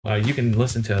You can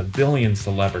listen to a billion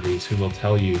celebrities who will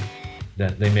tell you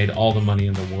that they made all the money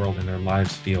in the world and their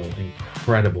lives feel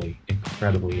incredibly,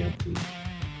 incredibly empty.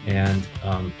 And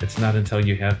it's not until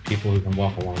you have people who can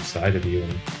walk alongside of you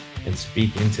and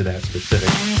speak into that specific.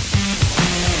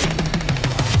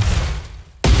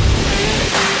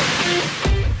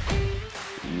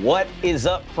 What is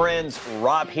up, friends?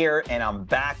 Rob here, and I'm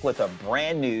back with a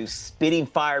brand new Spitting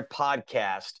Fire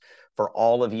podcast for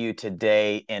all of you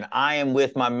today. And I am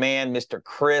with my man, Mr.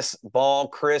 Chris Ball.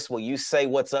 Chris, will you say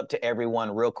what's up to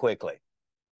everyone real quickly?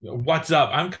 What's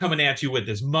up? I'm coming at you with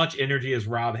as much energy as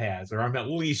Rob has, or I'm at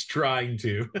least trying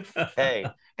to. Hey,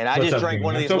 and I What's just up, drank gang?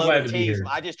 one of I'm these so glad loaded to be teas. here.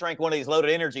 I just drank one of these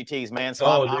loaded energy teas, man. So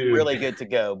I'm, Oh, I'm dude. really good to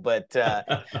go. But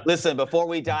listen, before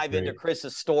we dive into Great.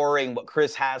 Chris's story and what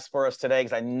Chris has for us today,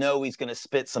 because I know he's going to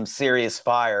spit some serious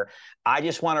fire, I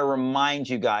just want to remind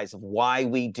you guys of why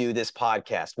we do this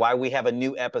podcast, why we have a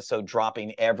new episode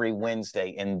dropping every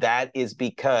Wednesday. And that is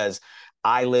because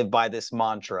I live by this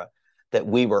mantra that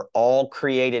we were all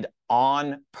created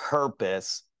on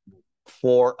purpose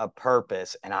for a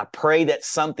purpose. And I pray that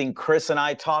something Chris and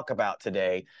I talk about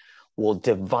today will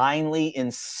divinely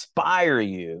inspire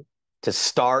you to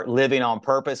start living on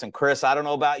purpose. And Chris, I don't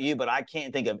know about you, but I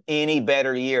can't think of any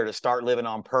better year to start living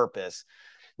on purpose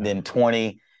than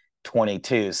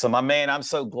 2022. So my man, I'm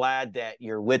so glad that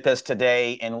you're with us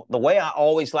today. And the way I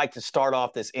always like to start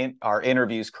off our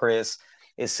interviews, Chris,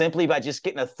 is simply by just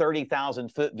getting a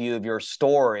 30,000-foot view of your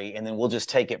story, and then we'll just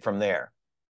take it from there.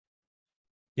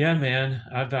 Yeah, man.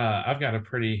 I've got a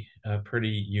pretty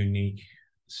unique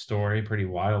story, pretty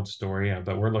wild story,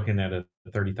 but we're looking at a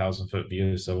 30,000 foot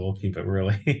view, so we'll keep it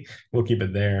really we'll keep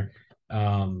it there.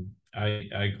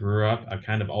 I grew up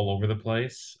kind of all over the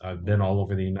place. I've been all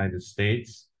over the United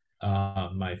States.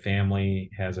 My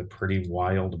family has a pretty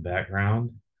wild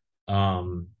background.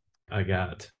 I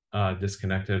got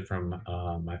disconnected from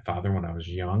my father when I was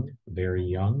young, very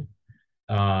young,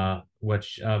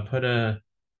 which put a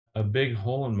big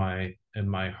hole in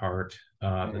my heart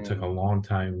that took a long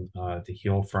time to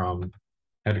heal from.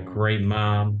 Had a great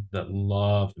mom that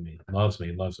loved me, loves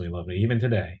me, loves me, loves me. Even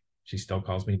today, she still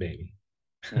calls me baby.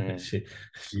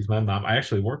 She's my mom. I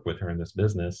actually work with her in this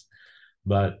business,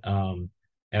 but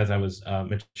as I was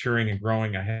maturing and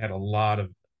growing, I had a lot of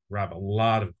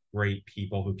great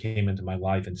people who came into my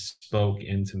life and spoke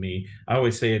into me. I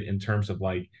always say it in terms of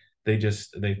like they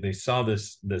saw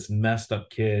this messed up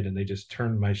kid and they just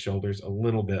turned my shoulders a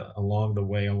little bit along the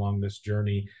way along this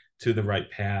journey to the right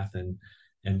path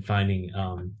and finding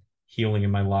healing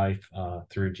in my life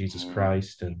through Jesus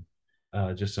Christ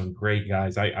and just some great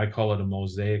guys. I call it a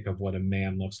mosaic of what a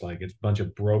man looks like. It's a bunch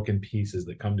of broken pieces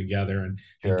that come together and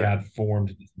Sure, God formed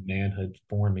this manhood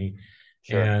for me.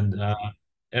 sure. And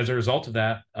as a result of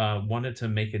that, wanted to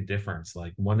make a difference,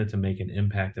 like wanted to make an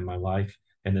impact in my life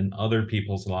and in other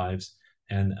people's lives,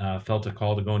 and felt a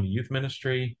call to go into youth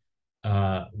ministry.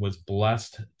 Was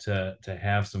blessed to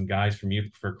have some guys from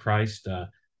Youth for Christ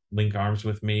link arms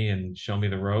with me and show me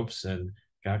the ropes, and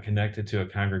got connected to a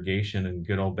congregation in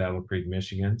good old Battle Creek,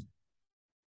 Michigan,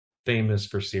 famous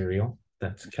for cereal.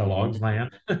 That's Kellogg's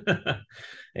land,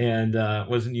 and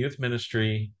was in youth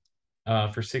ministry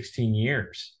for 16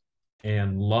 years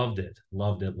and loved it,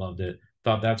 loved it, loved it.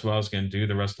 Thought that's what I was going to do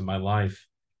the rest of my life.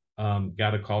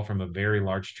 Got a call from a very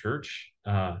large church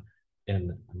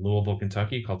in Louisville,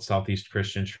 Kentucky called Southeast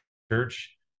Christian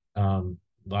Church. A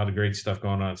lot of great stuff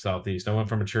going on at Southeast. I went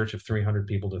from a church of 300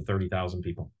 people to 30,000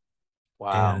 people.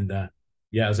 Wow. And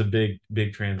yeah, it was a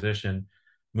big transition.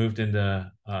 Moved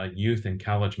into youth and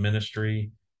college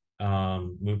ministry.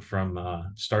 Moved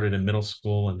from started in middle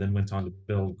school and then went on to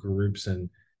build groups in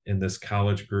this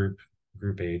college group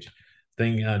age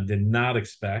thing. Did not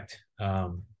expect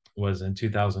was in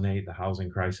 2008, the housing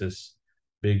crisis,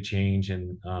 big change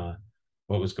in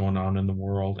what was going on in the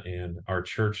world, and our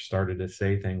church started to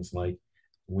say things like,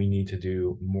 "We need to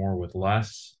do more with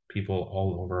less." People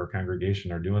all over our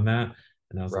congregation are doing that,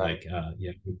 and I was Right. like,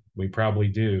 "Yeah, we probably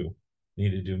do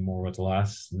need to do more with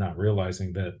less," not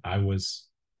realizing that I was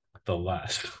the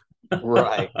less.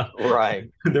 Right. Right.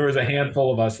 There was a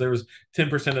handful of us. There was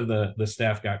 10% of the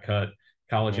staff got cut.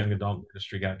 College young Mhm. adult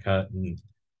ministry got cut and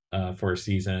for a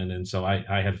season, and so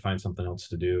I had to find something else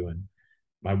to do. And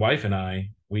my wife and I,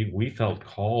 we felt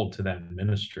called to that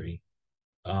ministry.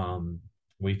 Um,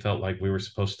 we felt like we were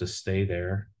supposed to stay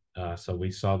there, so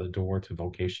we saw the door to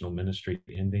vocational ministry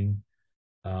ending.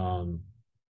 Um,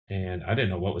 and I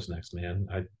didn't know what was next, man.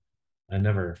 I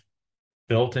never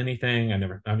built anything.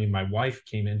 I mean, my wife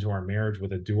came into our marriage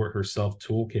with a do it herself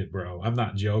toolkit, bro. I'm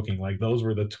not joking. Like those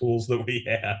were the tools that we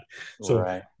had. So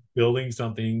Right. building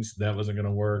something that wasn't going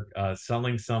to work,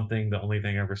 selling something. The only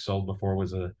thing I ever sold before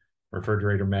was a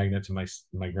refrigerator magnet to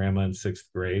my grandma in sixth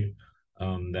grade.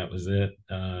 That was it.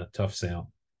 Tough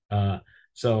sale.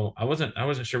 So I wasn't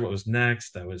sure what was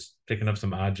next. I was picking up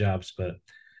some odd jobs, but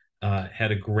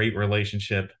had a great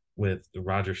relationship with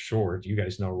Roger Short. You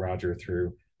guys know Roger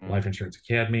through Life Mm. Insurance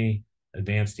Academy,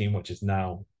 Advanced Team, which is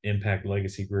now Impact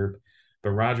Legacy Group.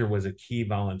 But Roger was a key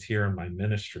volunteer in my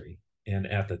ministry. And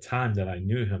at the time that I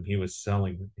knew him, he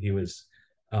was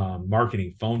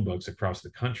marketing phone books across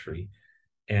the country.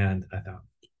 And I thought,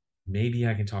 maybe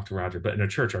I can talk to Roger. But in a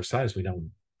church our size, we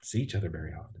don't see each other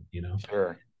very often, you know?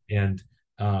 Sure. And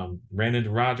ran into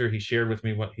Roger. He shared with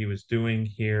me what he was doing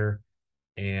here.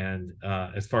 And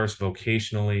as far as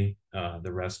vocationally,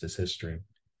 the rest is history.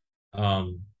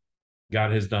 Um,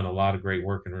 God has done a lot of great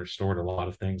work and restored a lot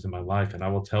of things in my life. And I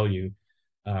will tell you,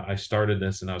 I started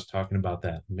this and I was talking about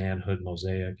that manhood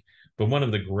mosaic. But one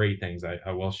of the great things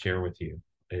I will share with you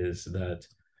is that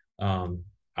um,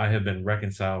 I have been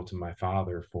reconciled to my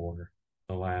father for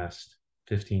the last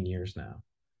 15 years now.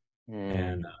 Mm.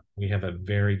 And we have a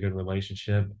very good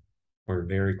relationship. We're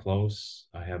very close.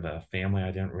 I have a family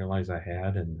I didn't realize I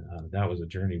had. And that was a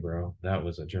journey, bro. That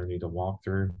was a journey to walk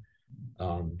through.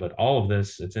 But all of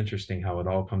this, it's interesting how it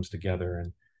all comes together,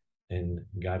 and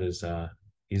God is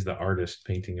he's the artist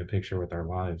painting a picture with our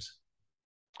lives.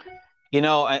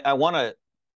 I want to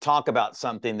talk about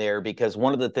something there because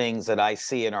one of the things that I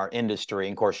see in our industry,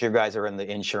 and of course, you guys are in the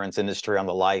insurance industry on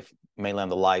the life, mainly on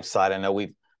the life side. I know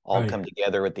we've all Right. come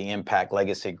together with the Impact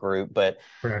Legacy Group, but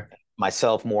Correct.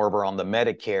 myself more over on the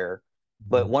Medicare.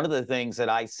 But Mhm. one of the things that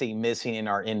I see missing in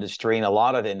our industry and a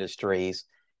lot of industries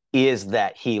is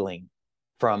that healing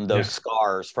from those Yeah.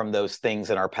 scars, from those things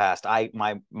in our past.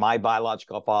 My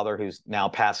biological father, who's now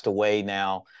passed away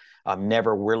now,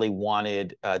 never really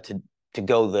wanted to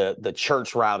go the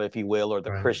church route, if you will, or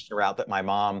the Right. Christian route that my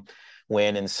mom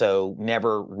went, and so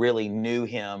never really knew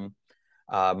him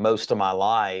most of my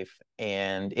life.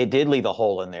 And it did leave a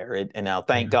hole in there. And now,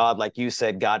 thank Yeah. God, like you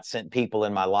said, God sent people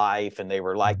in my life and they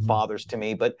were like Mhm. fathers to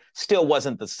me, but still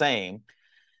wasn't the same.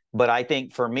 But I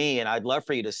think for me, and I'd love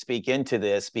for you to speak into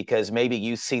this because maybe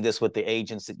you see this with the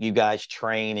agents that you guys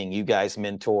train and you guys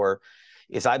mentor,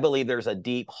 is I believe there's a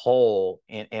deep hole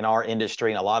in our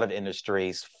industry and a lot of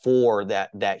industries for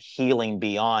that healing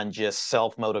beyond just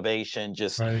self-motivation,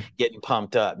 just Right. getting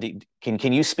pumped up.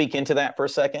 Can you speak into that for a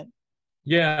second?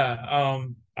 Yeah.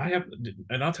 I have,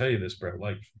 and I'll tell you this, bro.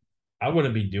 Like, I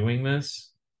wouldn't be doing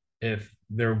this if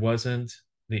there wasn't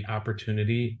the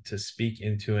opportunity to speak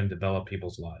into and develop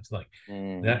people's lives. Like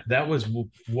Mm, that was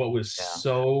what was yeah,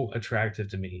 so attractive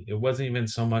to me. It wasn't even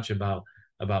so much about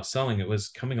selling. It was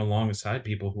coming alongside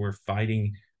people who were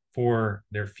fighting for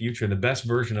their future, the best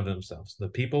version of themselves. The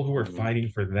people who are mm, fighting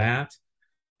for that.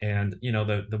 And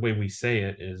the way we say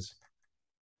it is,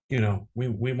 we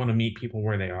want to meet people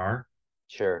where they are,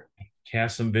 sure.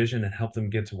 cast some vision and help them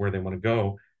get to where they want to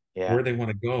go. Yeah. Where they want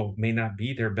to go may not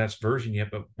be their best version yet,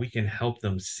 but we can help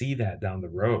them see that down the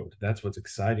road. That's what's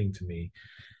exciting to me.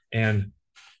 And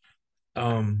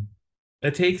um,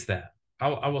 it takes that.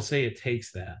 I will say it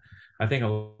takes that. I think a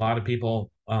lot of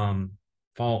people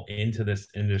fall into this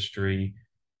industry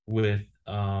with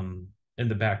in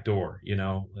the back door,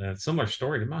 similar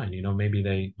story to mine. Maybe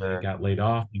they Sure. got laid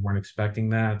off, they weren't expecting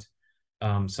that.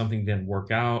 Something didn't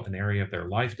work out, an area of their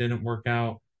life didn't work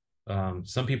out.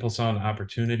 Some people saw an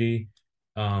opportunity.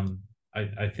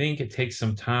 I think it takes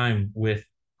some time with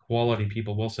quality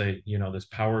people. Will say, this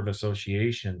power of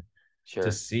association to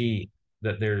Sure. see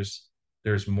that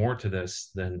there's more to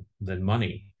this than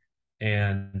money.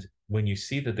 And when you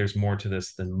see that there's more to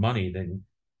this than money, then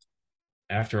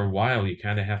after a while you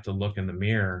kind of have to look in the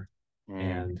mirror Mm,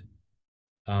 and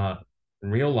uh,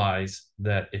 realize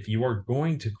that if you are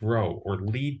going to grow or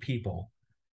lead people,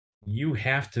 you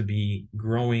have to be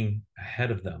growing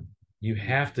ahead of them. You mm,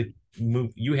 have to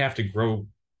you have to grow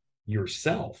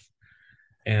yourself.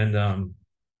 And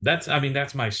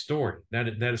that's my story. That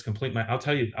is complete. I'll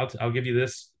tell you, I'll give you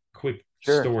this quick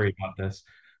sure. story about this.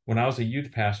 When I was a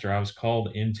youth pastor, I was called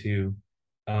into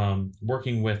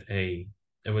working with it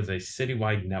was a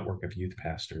citywide network of youth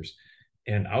pastors.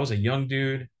 And I was a young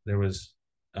dude. There was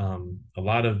a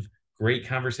lot of great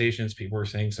conversations. People were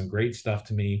saying some great stuff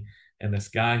to me. And this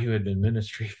guy who had been in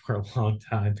ministry for a long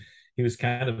time, he was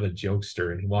kind of a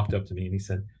jokester. And he walked up to me and he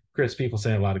said, Chris, people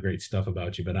say a lot of great stuff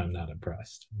about you, but I'm not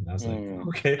impressed. And I was like, Mm,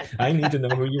 okay, I need to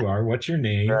know who you are. What's your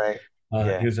name? right. He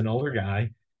Yeah. was an older guy,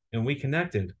 and we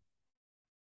connected.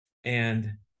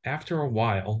 And after a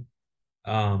while,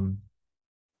 um,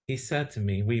 he said to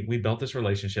me, we built this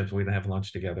relationship. So we would have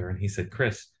lunch together, and he said,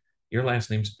 Chris, your last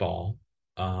name's Ball.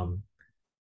 um,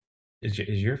 is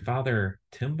your father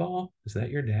Timball? Is that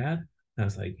your dad? And I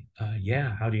was like,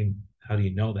 yeah. How do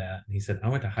you know that? And he said, I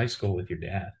went to high school with your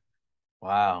dad.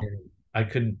 Wow. And I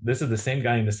couldn't. This is the same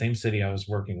guy in the same city I was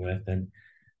working with, and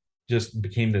just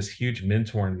became this huge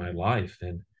mentor in my life.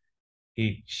 And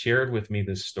he shared with me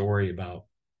this story about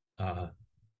uh,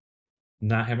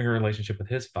 not having a relationship with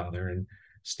his father and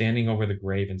standing over the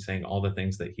grave and saying all the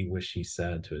things that he wished he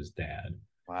said to his dad.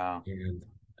 Wow. And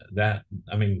that,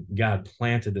 I mean, God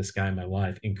planted this guy in my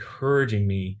life, encouraging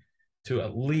me to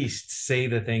at least say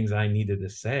the things I needed to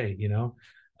say, you know.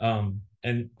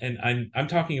 And I'm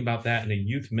talking about that in a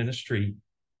youth ministry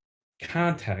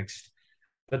context,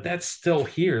 but that's still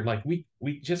here. Like we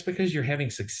just because you're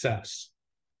having success,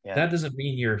 Yeah. that doesn't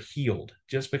mean you're healed.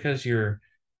 Just because you're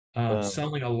Boom.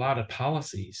 selling a lot of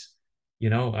policies, you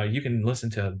can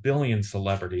listen to a billion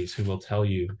celebrities who will tell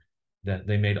you that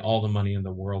they made all the money in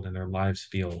the world and their lives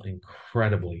feel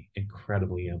incredibly,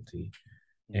 incredibly empty.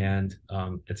 Mm.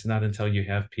 And it's not until you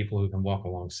have people who can walk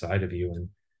alongside of you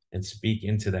and speak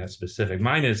into that specific.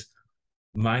 Mine is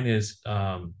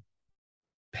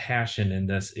passion in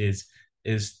this is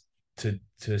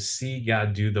to see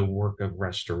God do the work of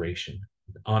restoration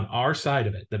on our side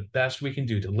of it, the best we can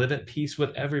do to live at peace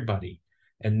with everybody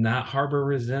and not harbor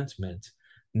resentment,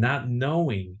 not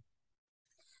knowing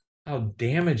how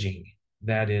damaging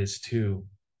that is to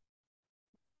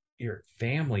your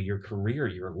family, your career,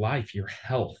 your life, your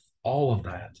health, all of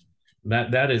Right.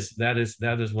 that.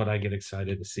 That is what I get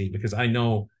excited to see, because I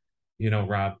know,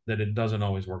 Rob, that it doesn't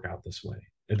always work out this way.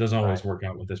 It doesn't Right. always work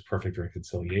out with this perfect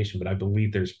reconciliation, but I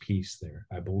believe there's peace there.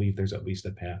 I believe there's at least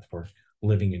a path for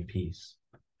living in peace.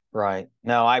 Right.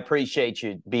 No, I appreciate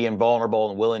you being vulnerable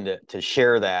and willing to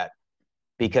share that,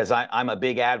 because I'm a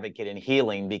big advocate in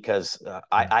healing, because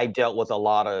I dealt with a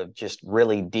lot of just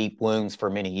really deep wounds for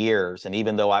many years. And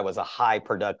even though I was a high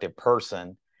productive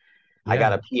person, I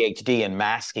got Yeah. a PhD in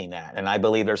masking that. And I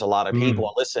believe there's a lot of people.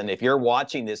 Mm. Listen, if you're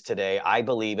watching this today, I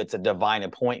believe it's a divine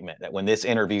appointment that when this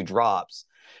interview drops,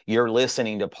 you're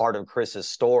listening to part of Chris's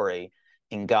story,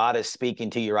 and God is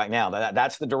speaking to you right now.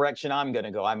 That's the direction I'm going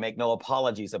to go. I make no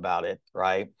apologies about it,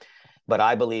 right? But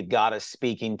I believe God is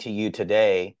speaking to you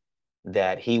today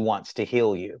that he wants to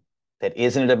heal you. That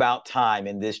isn't it about time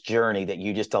in this journey that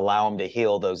you just allow him to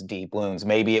heal those deep wounds?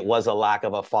 Maybe it was a lack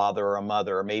of a father or a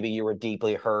mother, or maybe you were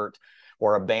deeply hurt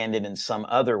or abandoned in some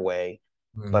other way.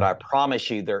 But I Mm. promise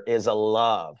you, there is a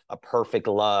love, a perfect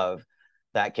love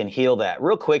that can heal that.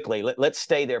 Real quickly, let's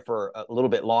stay there for a little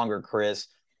bit longer, Chris.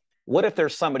 What if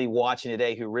there's somebody watching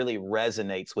today who really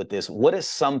resonates with this? What is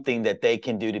something that they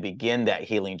can do to begin that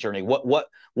healing journey?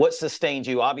 What sustains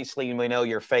you? Obviously, we know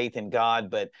your faith in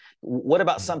God, but what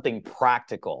about something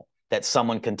practical that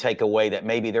someone can take away, that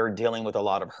maybe they're dealing with a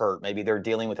lot of hurt, maybe they're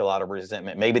dealing with a lot of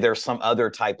resentment, maybe there's some other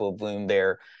type of wound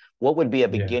there? What would be a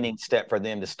Yeah. beginning step for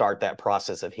them to start that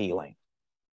process of healing?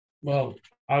 Well,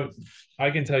 I I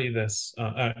can tell you this,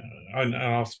 and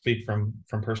I'll speak from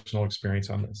personal experience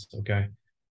on this. Okay.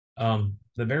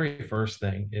 The very first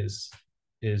thing is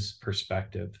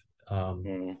perspective.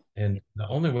 Mm. And the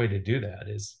only way to do that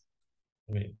is,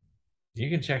 I mean, you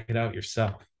can check it out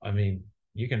yourself. I mean,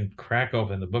 you can crack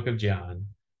open the book of John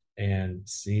and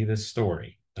see the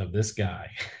story of this guy.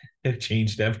 It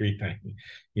changed everything,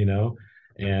 you know?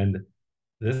 And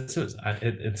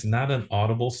it's not an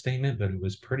audible statement, but it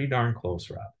was pretty darn close,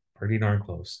 Rob. Pretty darn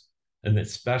close. And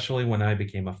especially when I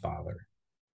became a father.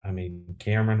 I mean,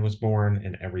 Cameron was born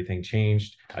and everything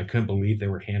changed. I couldn't believe they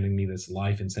were handing me this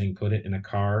life and saying, put it in a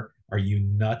car. Are you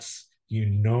nuts? You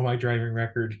know my driving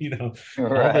record, all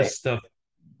Right. this stuff,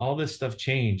 all this stuff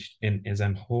changed. And as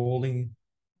I'm holding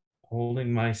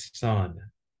my son,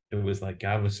 it was like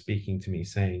God was speaking to me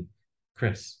saying,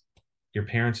 Chris, your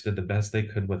parents did the best they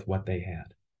could with what they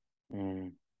had.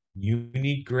 Mm. You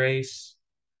need grace,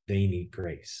 they need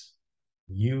grace.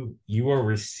 You are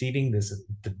receiving this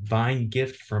divine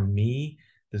gift from me,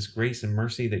 this grace and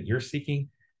mercy that you're seeking.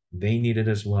 They need it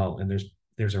as well. And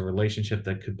there's a relationship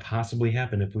that could possibly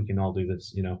happen if we can all do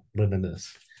this, live in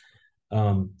this.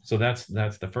 So that's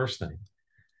the first thing.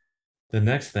 The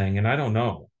next thing, and I don't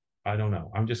know,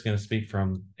 I'm just going to speak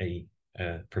from a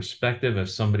perspective of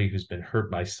somebody who's been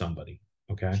hurt by somebody.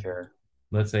 Okay, Sure.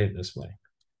 let's say it this way.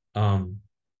 um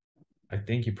I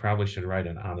think you probably should write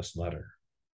an honest letter.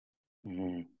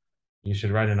 Mm. You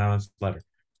should write an honest letter.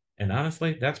 And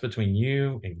honestly, that's between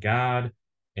you and God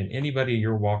and anybody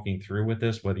you're walking through with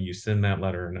this, whether you send that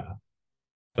letter or not.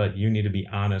 But you need to be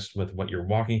honest with what you're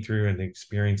walking through and the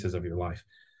experiences of your life.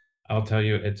 I'll tell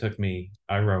you, it took me,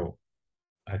 I wrote,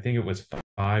 I think it was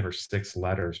 5 or 6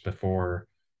 letters before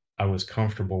I was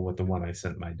comfortable with the one I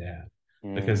sent my dad.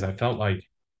 because Mm. I felt like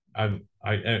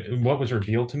what was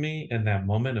revealed to me in that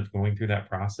moment of going through that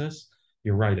process,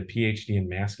 you're right, a PhD in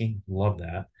masking, love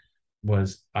that,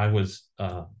 was I was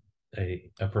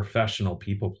a professional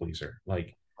people pleaser.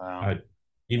 Like Wow. I,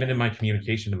 even in my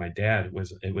communication to my dad,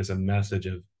 it was a message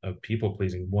of people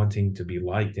pleasing, wanting to be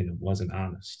liked, and it wasn't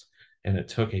honest. And it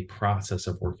took a process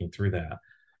of working through that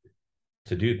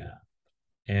to do that.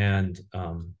 And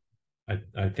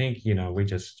I think,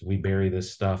 we bury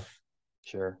this stuff,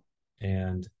 Sure.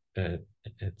 and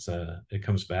it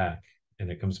comes back, and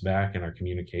it comes back in our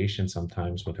communication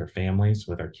sometimes with our families,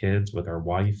 with our kids, with our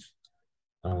wife,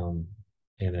 um,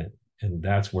 and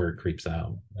that's where it creeps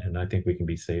out. And I think we can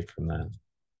be saved from that.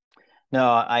 No,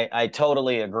 I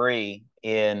totally agree.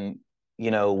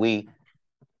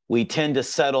 We tend to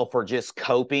settle for just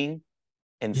coping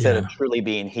instead Yeah, of truly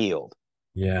being healed.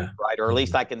 yeah, Right, or at yeah,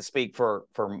 least I can speak for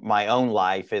my own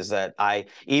life, is that I,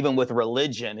 even with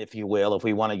religion, if you will, if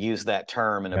we want to use that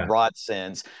term in a yeah, broad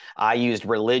sense, I used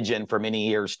religion for many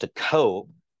years to cope,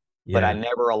 but I yeah,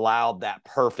 never allowed that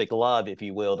perfect love, if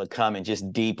you will, to come and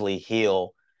just deeply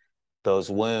heal those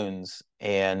wounds.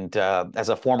 And as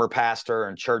a former pastor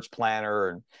and church planner,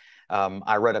 and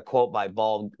I read a quote by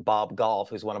Bob Goff,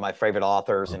 who's one of my favorite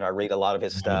authors, and I read a lot of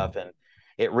his stuff. And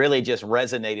it really just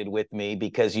resonated with me,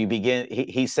 because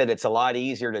he said it's a lot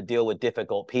easier to deal with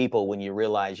difficult people when you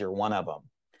realize you're one of them.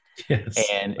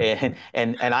 yes,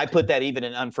 And I put that even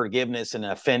in unforgiveness and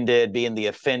offended, being the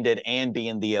offended and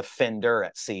being the offender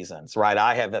at seasons, right?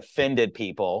 I have offended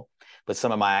people with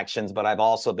some of my actions, but I've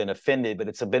also been offended. But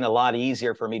it's been a lot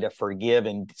easier for me to forgive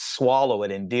and swallow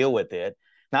it and deal with it.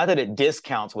 Not that it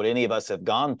discounts what any of us have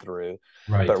gone through,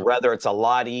 but right, rather it's a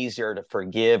lot easier to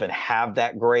forgive and have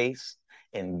that grace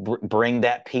and bring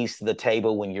that peace to the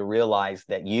table when you realize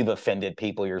that you've offended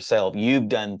people yourself. You've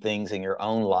done things in your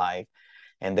own life,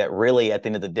 and that really, at the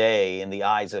end of the day, in the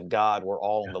eyes of God, we're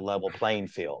all on the level playing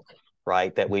field,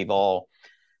 right? That we've all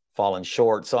fallen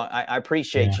short. So I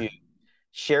appreciate yeah. you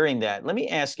sharing that. Let me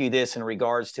ask you this in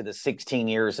regards to the 16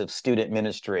 years of student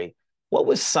ministry. What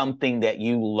was something that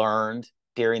you learned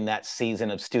during that season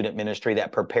of student ministry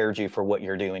that prepared you for what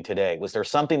you're doing today? Was there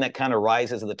something that kind of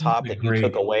rises to the That's top a that you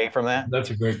took great away from that? that's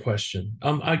a great question.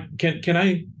 I can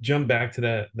I jump back to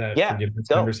that Yeah, forgiveness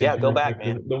go. Yeah, conversation go real back,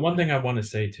 quick? man. The one thing I want to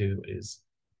say too is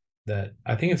that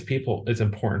I think it's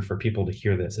important for people to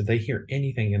hear this. If they hear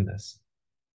anything in this,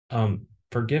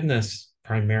 forgiveness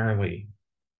primarily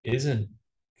isn't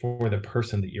for the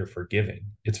person that you're forgiving.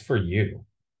 It's for you.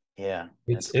 Yeah,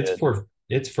 It's that's it's good. for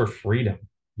it's for freedom.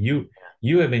 You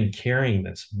you have been carrying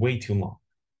this way too long.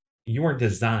 You weren't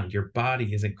designed. Your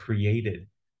body isn't created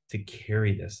to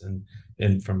carry this.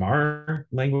 And from our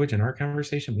language and our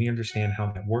conversation, we understand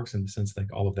how that works in the sense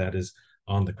like all of that is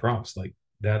on the cross. Like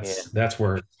Yeah, that's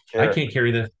where I sure. can't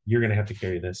carry this. You're gonna have to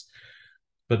carry this.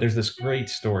 But there's this great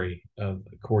story of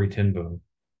Corey Ten Boom.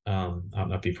 I don't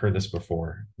know if you've heard this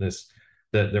before. This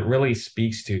that really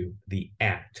speaks to the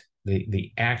act,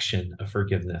 the action of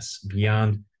forgiveness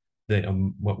beyond the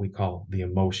what we call the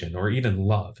emotion or even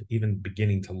love, even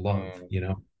beginning to love.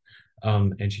 Mm,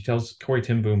 And she tells Corey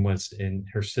Ten Boom was in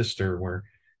her sister were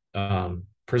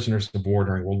prisoners of war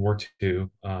during World War II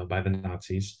by the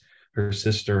Nazis. Her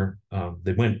sister,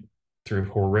 they went through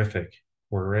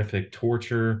horrific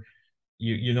torture.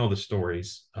 You know the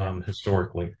stories yeah.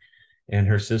 historically, and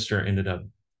her sister ended up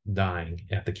dying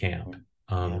at the camp.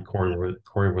 Mm, yeah.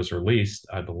 Corey was released,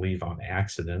 I believe, on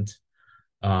accident.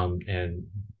 And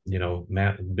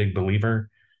Matt, big believer,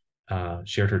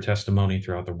 shared her testimony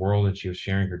throughout the world, and she was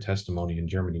sharing her testimony in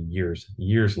Germany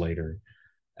years later,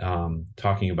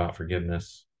 talking about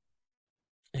forgiveness.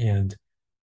 And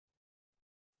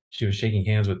she was shaking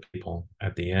hands with people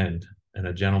at the end, and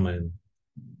a gentleman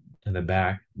in the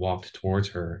back walked towards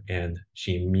her, and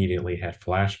she immediately had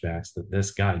flashbacks that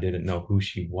this guy didn't know who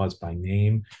she was by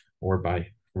name or by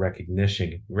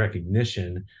recognition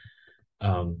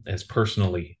as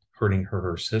personally hurting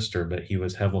her sister, but he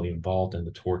was heavily involved in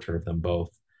the torture of them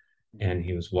both. And Mm,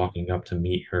 he was walking up to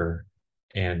meet her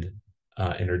and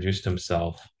introduced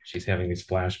himself. She's having these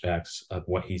flashbacks of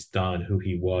what he's done, who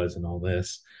he was, and all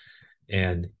this.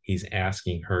 And he's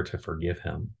asking her to forgive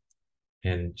him.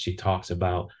 And she talks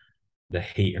about the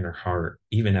hate in her heart,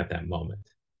 even at that moment,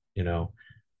 you know,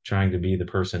 trying to be the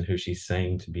person who she's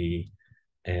saying to be.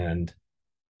 And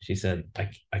she said,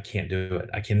 I can't do it.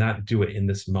 I cannot do it in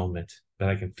this moment, but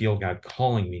I can feel God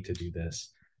calling me to do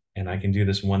this. And I can do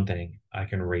this one thing. I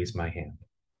can raise my hand.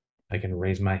 I can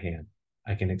raise my hand.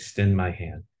 I can extend my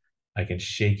hand. I can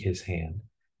shake his hand.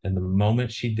 And the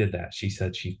moment she did that, she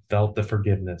said she felt the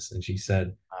forgiveness, and she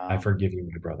said, I wow. forgive you,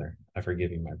 my brother. I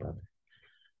forgive you, my brother.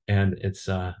 And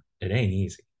it ain't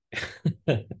easy.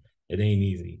 It ain't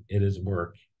easy. It is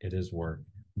work. It is work.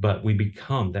 But we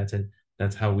become, that's it.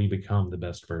 That's how we become the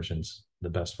best versions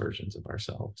of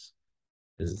ourselves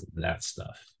is that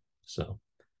stuff. So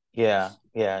Yeah,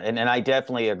 yeah, and I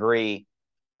definitely agree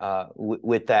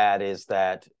with that. Is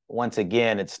that once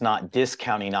again, it's not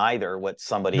discounting either what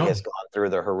somebody has no. gone through,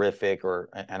 the horrific, or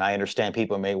and I understand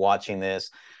people may watching this.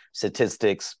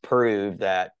 Statistics prove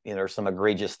that there's some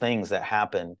egregious things that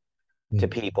happen to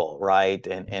Mm, people, right?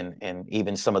 And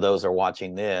even some of those are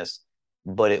watching this,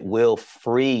 but it will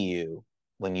free you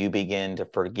when you begin to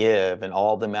forgive, and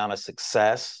all the amount of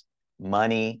success,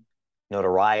 money,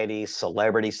 notoriety,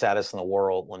 celebrity status in the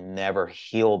world will never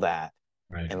heal that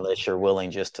right. unless you're willing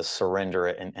just to surrender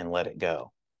it and let it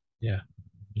go. Yeah.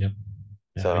 Yep.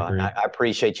 Yeah, I So agree. I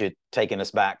appreciate you taking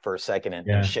us back for a second and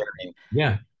Yeah. sharing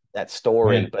Yeah. that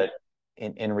story. Man. But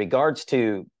in regards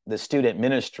to the student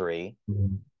ministry,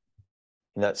 Mhm.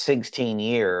 that 16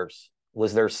 years,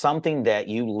 was there something that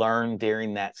you learned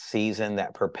during that season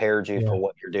that prepared you Yeah. for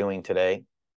what you're doing today?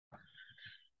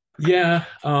 Yeah.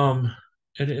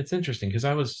 It's interesting because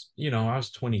I was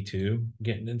 22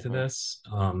 getting into Mm. this.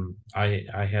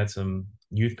 I had some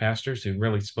youth pastors who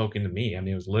really spoke into me. I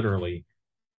mean, it was literally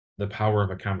the power of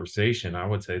a conversation. I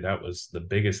would say that was the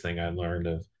biggest thing I learned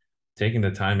of taking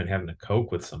the time and having a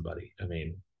coke with somebody. I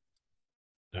mean,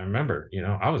 I remember,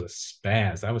 I was a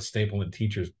spaz. I was stapling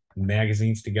teachers'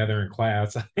 magazines together in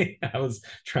class. I was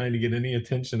trying to get any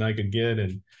attention I could get,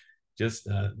 and just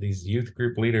these youth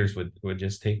group leaders would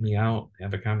just take me out,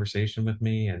 have a conversation with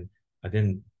me, and I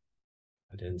didn't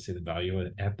I didn't see the value of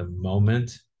it at the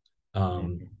moment.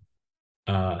 Um,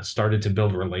 Mhm. Started to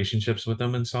build relationships with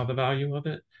them and saw the value of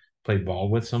it. Played ball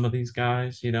with some of these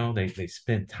guys, they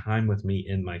spent time with me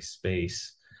in my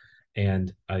space,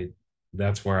 and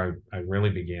that's where I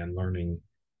really began learning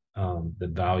the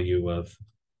value of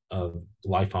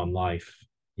life on life,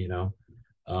 you know.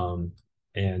 Um,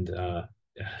 and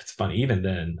It's funny. Even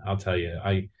then, I'll tell you,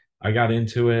 I got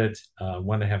into it,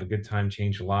 wanted to have a good time,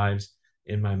 change lives.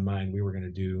 In my mind, we were going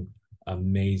to do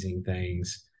amazing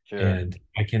things, Sure. and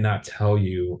I cannot tell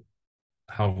you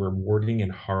how rewarding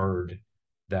and hard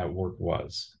that work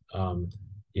was.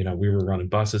 We were running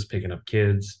buses, picking up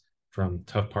kids from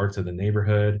tough parts of the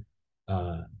neighborhood.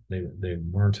 They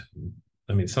weren't.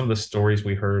 I mean, some of the stories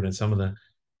we heard and some of the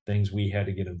things we had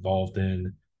to get involved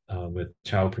in with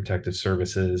child protective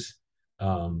services.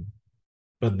 Um,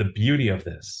 but the beauty of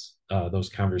those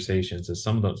conversations is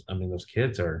some of those, I mean, those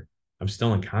kids I'm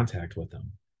still in contact with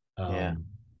them. Yeah. Um,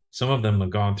 some of them have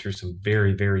gone through some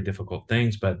very, very difficult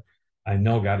things, but I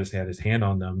know God has had his hand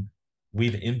on them.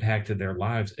 We've impacted their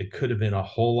lives. It could have been a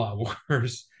whole lot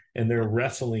worse. And they're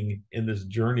wrestling in this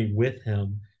journey with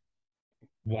him,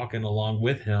 walking along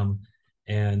with him.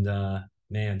 And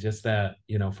man, just that,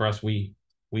 for us, we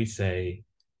say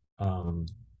um,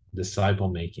 disciple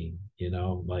making,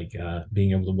 like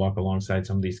being able to walk alongside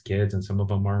some of these kids, and some of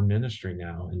them are in ministry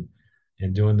now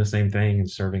and doing the same thing and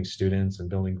serving students and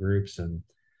building groups and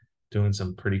doing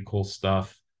some pretty cool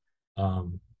stuff.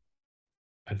 Um,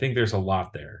 I think there's a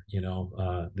lot there,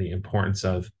 the importance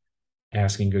of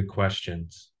asking good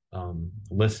questions,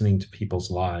 listening to people's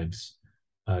lives,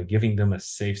 giving them a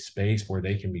safe space where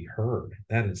they can be heard.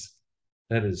 That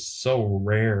is so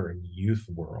rare in youth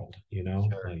world, Sure.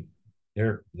 like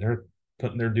they're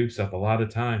putting their dukes up a lot of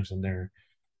times in their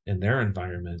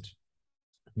environment,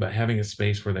 but having a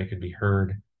space where they could be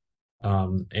heard.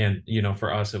 And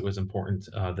for us, it was important,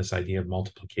 this idea of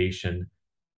multiplication.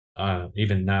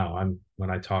 Even now, when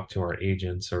I talk to our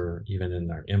agents or even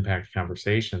in our impact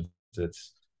conversations,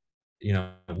 it's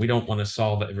we don't want to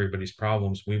solve everybody's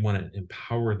problems. We want to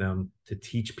empower them to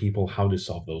teach people how to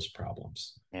solve those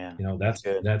problems. Yeah. That's That's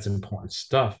good. that's important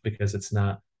stuff, because it's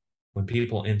not, when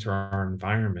people enter our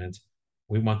environment,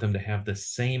 we want them to have the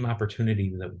same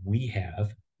opportunity that we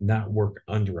have, not work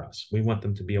under us. We want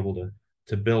them to be able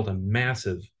to build a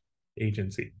massive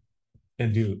agency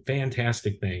and do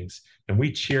fantastic things. And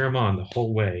we cheer them on the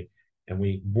whole way. And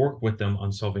we work with them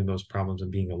on solving those problems and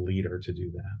being a leader to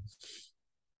do that.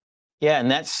 Yeah,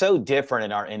 and that's so different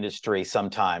in our industry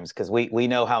sometimes because we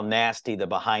know how nasty the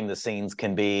behind the scenes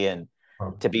can be, and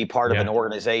Oh, to be part of an yeah.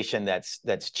 organization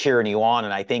that's cheering you on.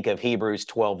 And I think of Hebrews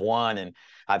 12:1, and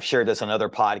I've shared this on other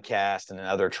podcasts and in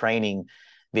other training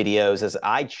videos, is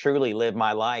I truly live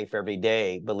my life every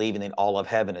day believing that all of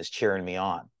heaven is cheering me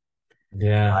on.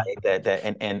 Yeah. Right? That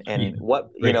and what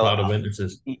Great cloud of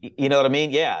witnesses. you know what I mean?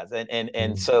 Yeah. And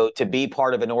Mm. so to be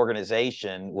part of an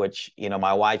organization, which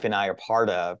my wife and I are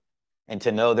part of, and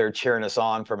to know they're cheering us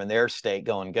on from in their state,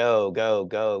 going go go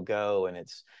go go, and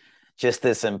it's just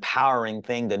this empowering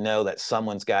thing to know that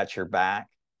someone's got your back.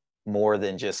 more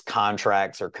than just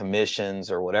contracts or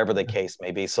commissions or whatever the case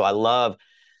may be. So I love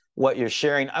what you're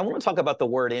sharing. I want to talk about the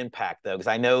word impact, though, because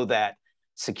I know that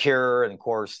Secure, and of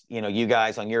course, you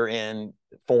guys on your end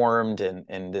formed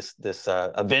and this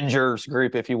Avengers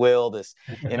group, if you will, this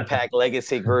Impact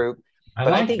Legacy group. I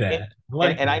But I like think that. I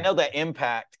like and I that. know that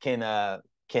impact can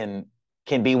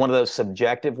can be one of those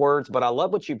subjective words, but I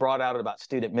love what you brought out about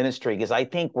student ministry, because I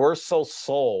think we're so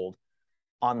sold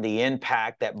on the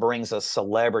impact that brings us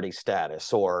celebrity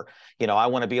status, or I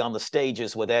want to be on the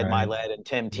stages with Ed Right. Milet and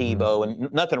Tim Hmm. Tebow,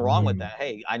 and nothing wrong with Hmm. that.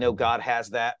 Hey, I know God has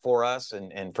that for us,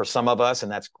 and for some of us,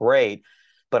 and that's great.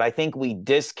 But I think we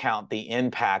discount the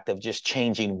impact of just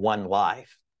changing one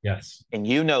life. Yes. And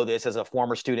this as a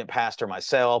former student pastor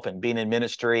myself, and being in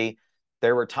ministry,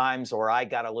 there were times where I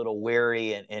got a little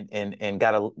weary and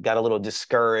got a little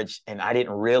discouraged, and I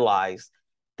didn't realize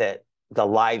that the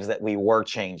lives that we were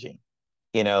changing,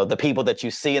 the people that you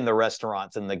see in the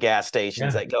restaurants and the gas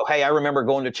stations Yeah. that go, hey, I remember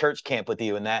going to church camp with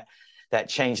you, and that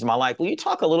changed my life. Will you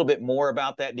talk a little bit more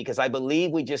about that? Because I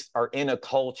believe we just are in a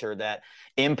culture that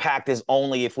impact is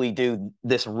only if we do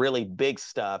this really big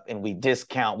stuff, and we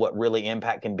discount what really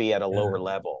impact can be at a Yeah. lower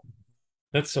level.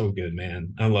 That's so good,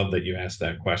 man. I love that you asked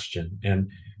that question. And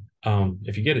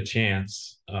if you get a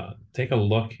chance, take a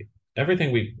look. I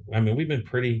mean, we've been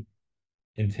pretty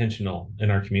intentional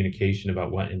in our communication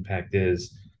about what impact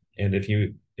is. And if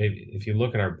you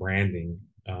look at our branding,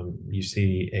 you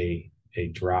see a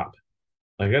drop.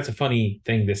 Like that's a funny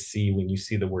thing to see when you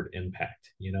see the word impact,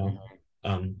 you know?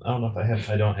 Mm-hmm. I don't know if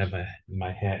I don't have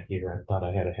my hat here. I thought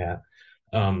I had a hat.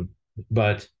 Um,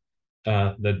 but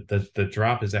the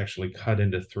drop is actually cut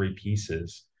into three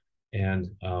pieces, and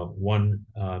one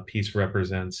piece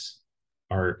represents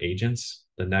our agents,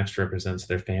 the next represents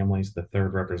their families, the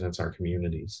third represents our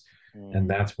communities, and Mm-hmm.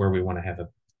 that's where we want to have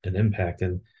an impact.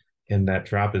 And that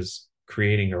drop is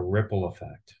creating a ripple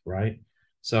effect, right? Yeah.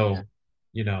 So,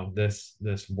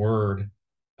 this word,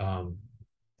 um,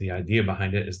 the idea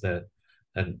behind it is that,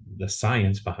 and the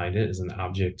science behind it is an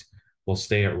object will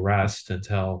stay at rest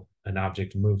until an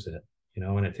object moves it,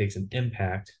 and it takes an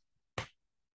impact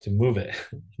to move it,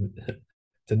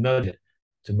 to nudge it,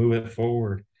 to move it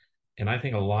forward. And I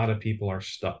think a lot of people are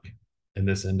stuck in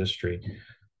this industry,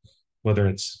 whether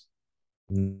it's,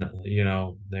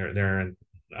 they're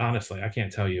honestly, I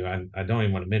can't tell you, I don't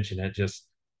even want to mention it, just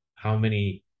how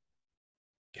many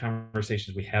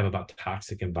conversations we have about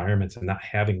toxic environments and not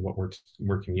having what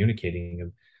we're communicating,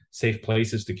 and safe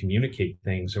places to communicate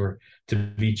things, or to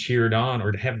be cheered on,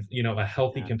 or to have a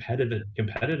healthy Yeah.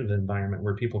 competitive environment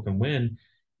where people can win.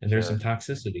 And there's some Sure.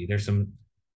 toxicity, there's some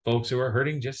folks who are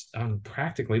hurting just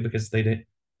practically because they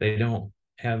don't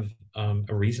have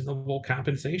a reasonable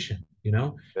compensation,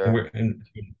 Sure. and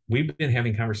we've been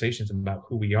having conversations about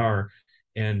who we are,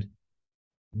 and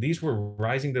these were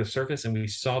rising to the surface, and we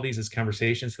saw these as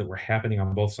conversations that were happening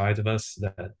on both sides of us,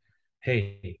 that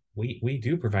hey, we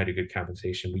do provide a good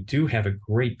compensation, we do have a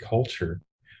great culture,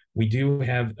 we do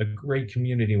have a great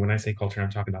community. When I say culture, I'm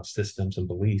talking about systems and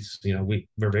beliefs.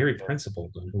 We're very Sure.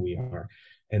 principled on who we are.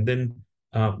 And then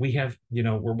we have,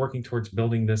 we're working towards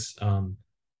building this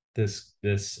this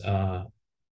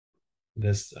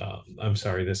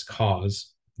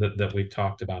cause that we've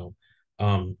talked about,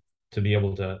 um, to be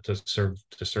able to serve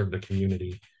the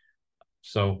community.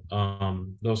 So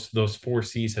those four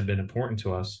C's have been important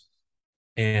to us,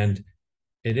 and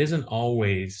it isn't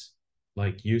always,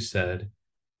 like you said,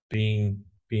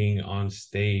 being on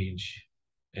stage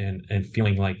and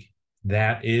feeling like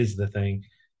that is the thing.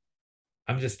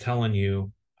 I'm just telling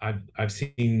you, I've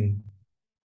seen,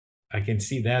 I can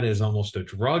see that as almost a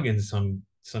drug in some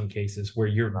cases, where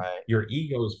Right. your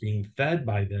ego is being fed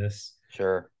by this,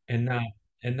 Sure. and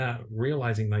not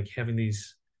realizing, like, having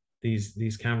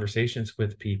these conversations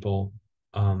with people,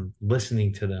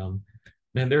 listening to them.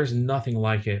 Man, there's nothing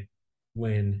like it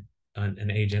when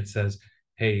an agent says,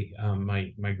 hey,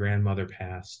 my grandmother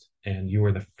passed and you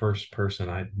were the first person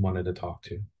I wanted to talk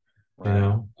to, you Right.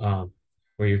 know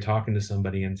where you're talking to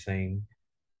somebody and saying,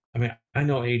 I mean, I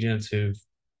know agents who've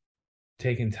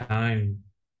taken time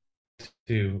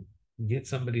to get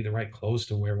somebody the right clothes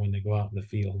to wear when they go out in the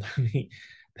field. I mean,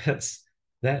 that's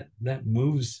that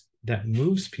moves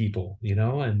people,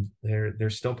 and they're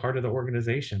still part of the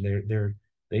organization.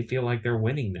 They feel like they're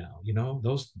winning now,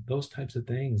 those types of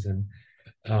things. And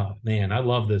man, I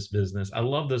love this business. I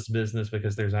love this business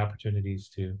because there's opportunities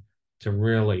to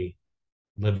really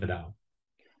live it out.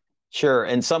 Sure.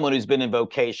 And someone who's been in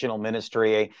vocational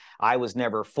ministry, I was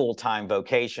never full-time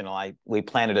vocational. We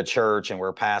planted a church and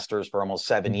we're pastors for almost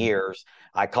 7 years.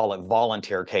 I call it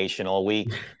volunteer-cational. We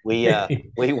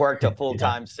worked a Yeah,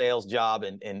 full-time sales job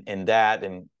in that,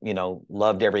 and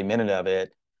loved every minute of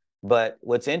it. But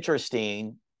what's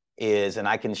interesting is, and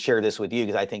I can share this with you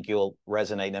because I think you'll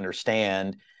resonate and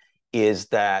understand, is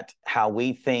that how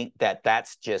we think that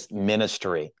that's just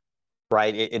ministry,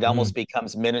 right? It mm, almost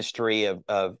becomes ministry of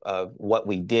what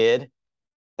we did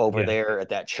over yeah, there at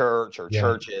that church or yeah,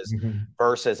 churches, mhm,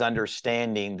 versus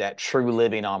understanding that true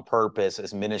living on purpose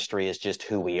as ministry is just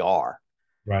who we are.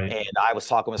 right, And I was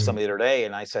talking with mm, somebody the other day,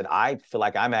 and I said, I feel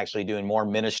like I'm actually doing more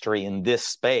ministry in this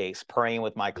space, praying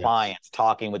with my yes, clients,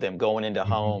 talking with them, going into mhm,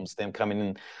 homes, them coming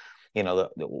in,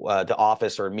 the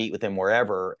office or meet with them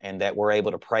wherever, and that we're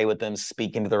able to pray with them,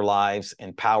 speak into their lives,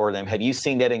 empower them. yeah. Have you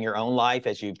seen that in your own life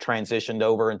as you've transitioned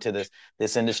over into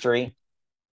this industry?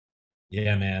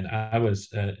 Yeah, man. I was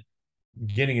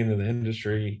getting into the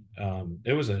industry.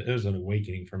 It was an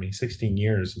awakening for me. 16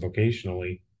 years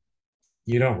vocationally.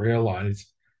 You don't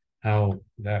realize how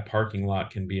that parking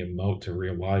lot can be a moat to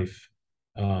real life.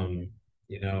 Mm, Um,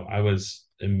 I was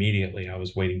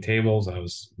waiting tables. I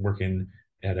was working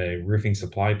at a roofing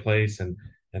supply place, and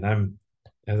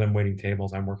as I'm waiting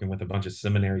tables, I'm working with a bunch of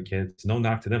seminary kids. No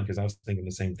knock to them because I was thinking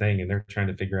the same thing, and they're trying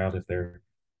to figure out if they're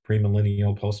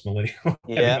premillennial, postmillennial,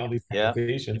 having yeah, all these yeah,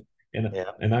 conversations, and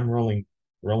yeah. and I'm rolling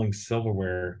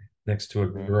silverware next to a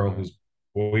girl Mm, whose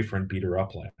boyfriend beat her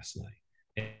up last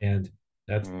night, and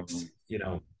that's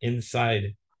mm,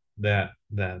 inside the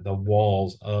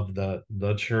walls of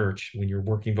the church. When you're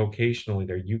working vocationally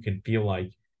there, you can feel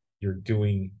like you're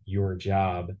doing your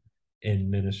job in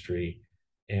ministry.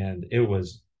 And it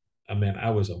was, I mean,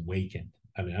 I was awakened.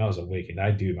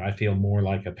 I feel more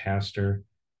like a pastor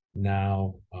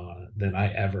now than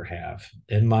I ever have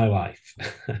in my life.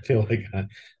 I feel like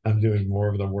I'm doing more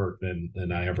of the work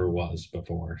than I ever was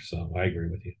before, so I agree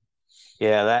with you.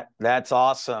 yeah, that's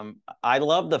awesome. I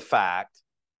love the fact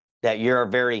that you're a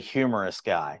very humorous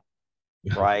guy,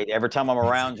 right? Every time I'm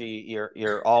around you,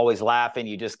 you're always laughing.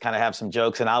 You just kind of have some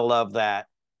jokes, and I love that.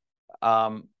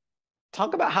 Um,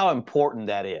 Talk about how important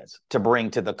that is to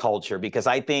bring to the culture, because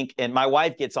I think, and my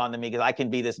wife gets on to me because I can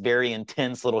be this very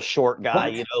intense little short guy,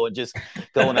 What? and just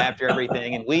going after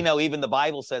everything. And we know even the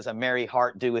Bible says a merry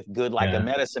heart doeth good like a Yeah,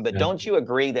 medicine. But yeah. don't you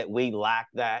agree that we lack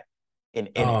that in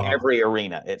Oh, every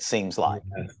arena, it seems yeah. like?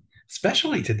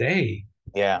 Especially today.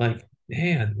 Yeah. Like,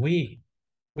 man, we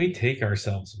take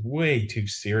ourselves way too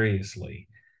seriously.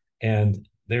 And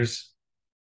there's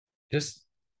just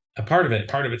a part of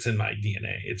it's in my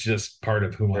DNA. It's just part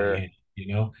of who I Sure. am,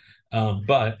 you know?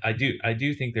 But I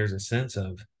do think there's a sense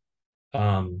of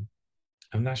um,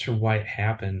 I'm not sure why it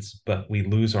happens, but we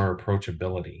lose our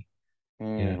approachability.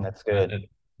 You know, That's good.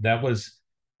 that was,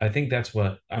 I think that's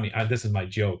what, this is my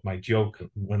joke. My joke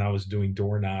when I was doing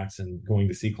door knocks and going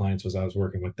to see clients was I was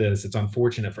working with this. It's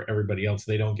unfortunate for everybody else.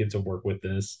 They don't get to work with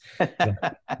this. But,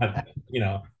 you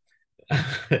know,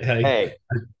 I, Hey,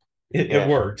 it yeah,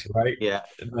 worked, right? yeah.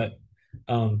 But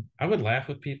I would laugh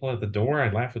with people at the door.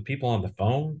 I'd laugh with people on the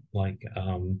phone. Like,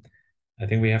 I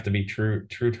think we have to be true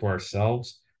to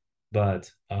ourselves.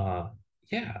 But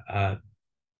yeah,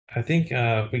 I think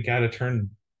we got to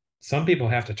some people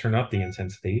have to turn up the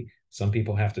intensity. Some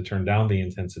people have to turn down the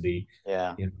intensity,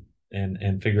 Yeah. you know,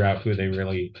 and figure out who they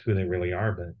really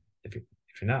are. But if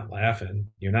you're not laughing,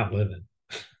 you're not living.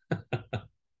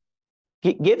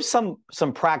 Give some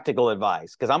practical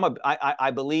advice, because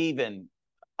I believe in,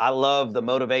 I love the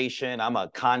motivation. I'm a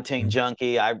content Mm.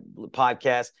 junkie. I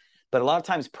podcast, but a lot of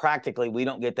times practically we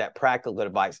don't get that practical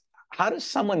advice. How does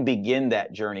someone begin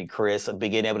that journey, Chris, of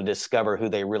being able to discover who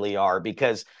they really are?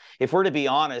 Because if we're to be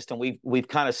honest, and we've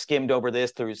kind of skimmed over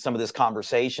this through some of this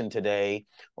conversation today,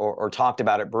 or talked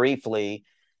about it briefly,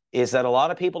 is that a lot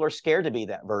of people are scared to be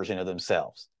that version of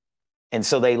themselves. And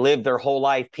so they live their whole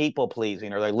life people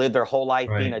pleasing, or they live their whole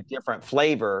life being Right. a different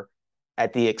flavor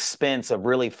at the expense of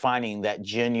really finding that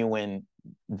genuine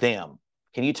them.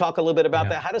 Can you talk a little bit about Yeah.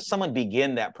 that? How does someone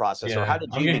begin that process, or how Yeah.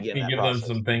 did you begin that Give them process?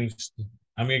 some things.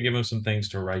 I'm gonna give them some things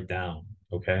to write down.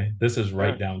 Okay. This is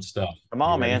write Sure. down stuff. Come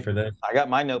You on, ready man. for this? I got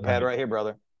my All notepad right. right here,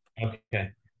 brother. Okay.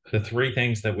 The three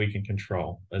things that we can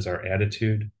control is our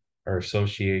attitude, our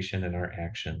association, and our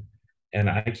action. And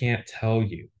I can't tell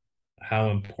you how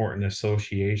important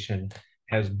association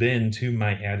has been to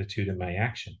my attitude and my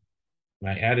action.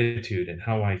 My attitude and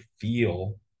how I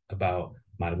feel about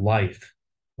my life,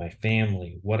 my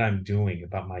family, what I'm doing,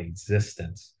 about my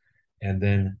existence, and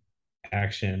then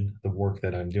action, the work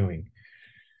that I'm doing.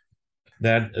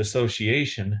 That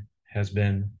association has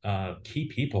been key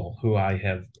people who I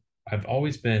have I've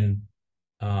always been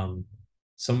um,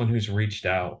 someone who's reached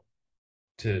out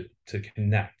to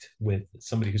connect with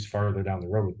somebody who's farther down the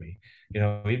road with me.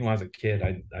 Even when I was a kid,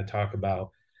 I talk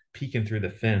about peeking through the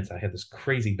fence. I had this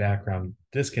crazy background,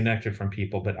 disconnected from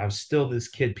people, but I was still this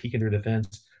kid peeking through the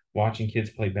fence, watching kids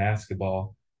play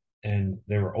basketball, and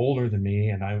they were older than me,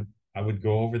 and I would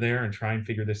go over there and try and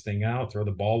figure this thing out, throw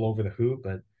the ball over the hoop,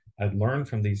 but I'd learned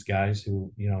from these guys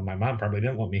who, my mom probably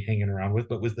didn't want me hanging around with,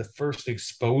 but was the first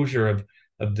exposure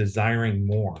of desiring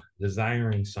more,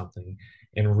 desiring something,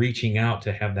 and reaching out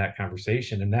to have that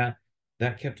conversation. And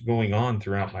that kept going on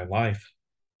throughout my life.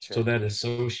 So Sure. that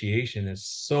association is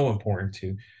so important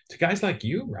to guys like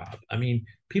you, Rob. I mean,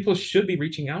 people should be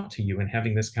reaching out to you and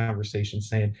having this conversation,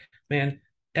 saying, "Man,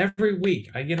 every week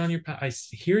I get on I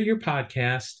hear your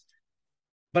podcast,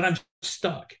 but I'm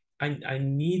stuck. I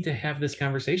need to have this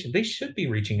conversation." They should be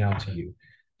reaching out to you.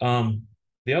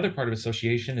 The other part of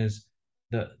association is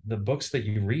the books that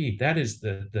you read. That is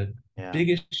the Yeah.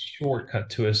 biggest shortcut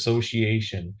to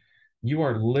association. You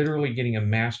are literally getting a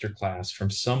master class from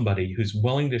somebody who's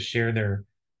willing to share their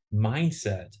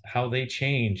mindset, how they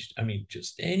changed. I mean,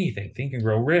 just anything. Think and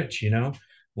Grow Rich.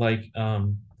 Like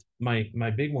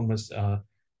my big one was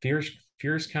Fierce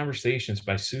Fierce Conversations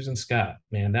by Susan Scott.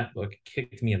 Man, that book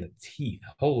kicked me in the teeth.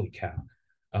 Holy cow.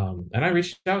 And I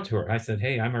reached out to her. I said,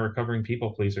 "Hey, I'm a recovering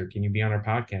people pleaser. Can you be on our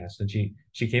podcast?" And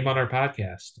she came on our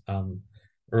podcast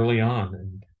early on,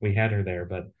 and we had her there.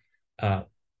 But uh,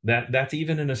 that's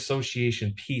even an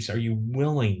association piece. Are you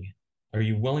willing? Are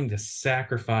you willing to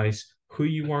sacrifice who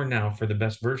you are now for the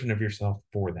best version of yourself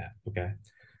for that? Okay.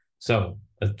 So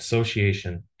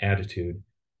association, attitude,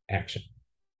 action.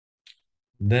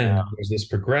 Yeah. Then there's this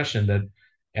progression that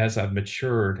as I've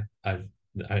matured, I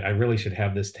really should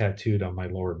have this tattooed on my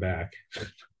lower back.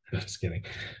 Just kidding.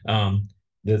 Um,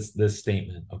 this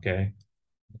statement, okay?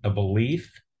 A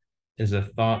belief is a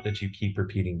thought that you keep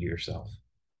repeating to yourself.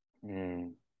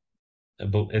 Mm.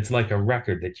 It's like a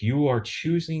record that you are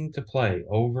choosing to play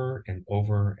over and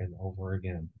over and over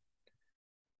again.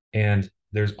 And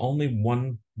there's only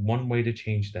one way to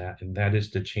change that, and that is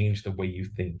to change the way you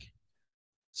think.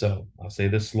 So I'll say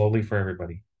this slowly for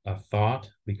everybody. A thought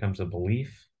becomes a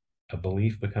belief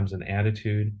becomes an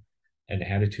attitude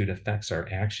affects our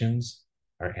actions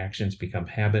become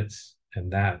habits,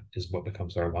 and that is what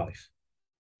becomes our life.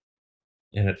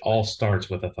 And it all starts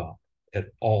with a thought.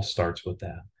 It all starts with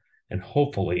that. And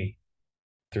hopefully,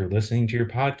 through listening to your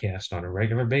podcast on a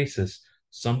regular basis,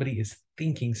 somebody is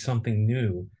thinking something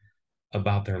new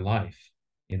about their life.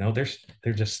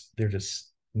 They're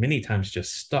just many times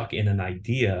just stuck in an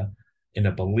idea, in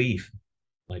a belief.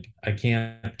 Like, I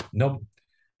can't, no,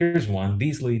 here's one.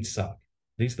 These leads suck.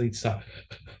 These leads suck.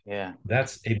 Yeah.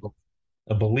 That's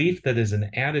a belief that is an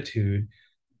attitude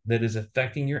that is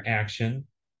affecting your action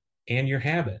and your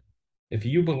habit. If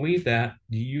you believe that,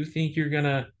 do you think you're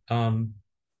gonna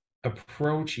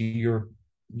approach your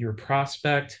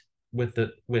prospect with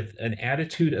an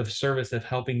attitude of service of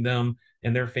helping them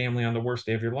and their family on the worst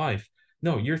day of your life?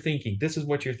 No, you're thinking, this is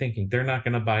what you're thinking. They're not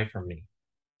going to buy from me.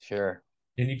 Sure.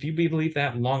 And if you believe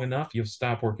that long enough, you'll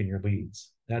stop working your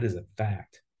leads. That is a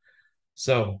fact.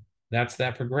 So that's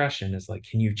that progression, is like,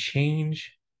 can you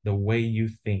change the way you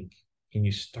think? Can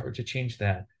you start to change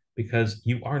that? Because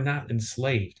you are not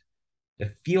enslaved.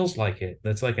 It feels like it.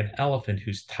 That's like an elephant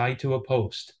who's tied to a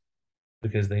post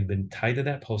because they've been tied to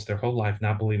that post their whole life,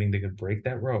 not believing they could break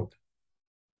that rope.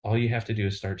 All you have to do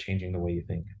is start changing the way you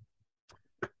think.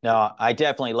 No, I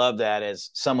definitely love that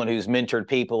as someone who's mentored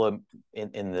people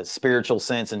in the spiritual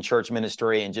sense in church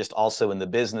ministry and just also in the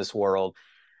business world.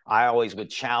 I always would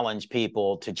challenge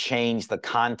people to change the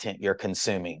content you're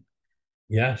consuming.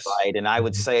 Yes. Right. And I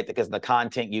would say it because the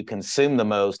content you consume the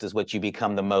most is what you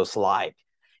become the most like.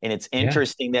 And it's Yeah.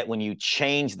 interesting that when you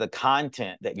change the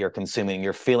content that you're consuming,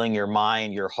 you're feeling your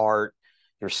mind, your heart,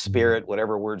 your spirit,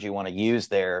 whatever word you want to use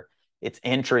there. It's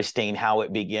interesting how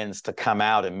it begins to come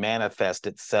out and manifest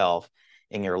itself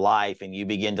in your life. And you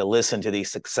begin to listen to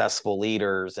these successful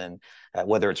leaders, and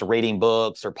whether it's reading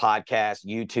books or podcasts,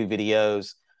 YouTube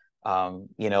videos.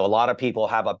 A lot of people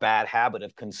have a bad habit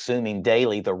of consuming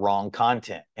daily the wrong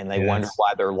content, and they wonder Yes.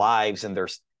 why their lives and their,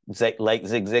 like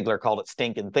Zig Ziglar called it,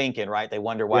 stinking thinking, right? They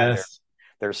wonder why Yes.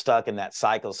 they're stuck in that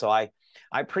cycle. So I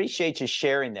appreciate you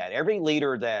sharing that. Every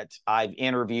leader that I've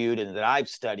interviewed and that I've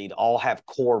studied all have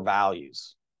core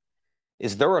values.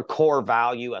 Is there a core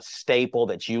value, a staple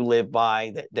that you live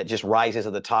by that just rises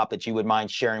to the top that you would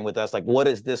mind sharing with us? Like, what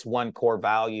is this one core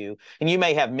value? And you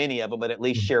may have many of them, but at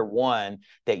least share one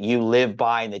that you live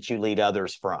by and that you lead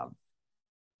others from.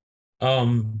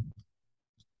 Um,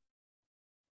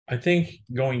 I think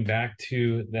going back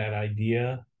to that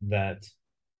idea that,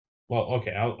 well,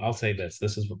 okay, I'll say this.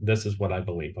 This is what I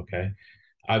believe. Okay,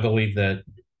 I believe that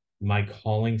my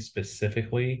calling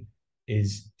specifically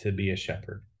is to be a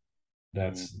shepherd.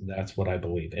 Mm, That's what I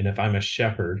believe. And if I'm a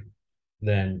shepherd,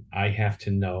 then I have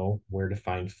to know where to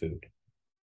find food.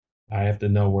 I have to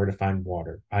know where to find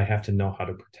water. I have to know how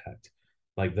to protect,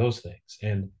 like those things.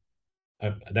 And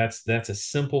that's a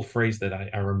simple phrase that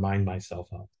I remind myself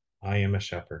of. I am a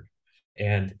shepherd,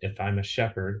 and if I'm a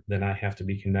shepherd, then I have to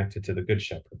be connected to the good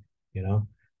shepherd. You know,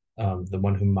 the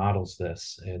one who models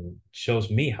this and shows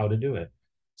me how to do it.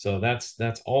 So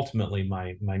that's ultimately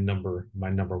my number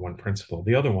one principle.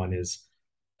 The other one is,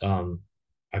 um,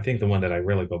 I think the one that I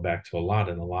really go back to a lot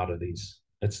in a lot of these.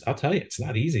 I'll tell you, it's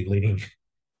not easy leading.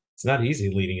 It's not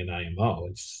easy leading an IMO.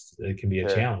 It can be a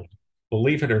sure. challenge.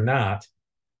 Believe it or not,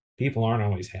 people aren't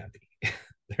always happy.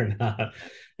 They're not,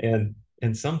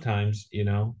 and sometimes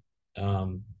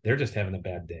they're just having a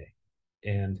bad day,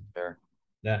 and Sure.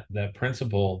 that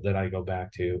principle that I go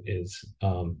back to is,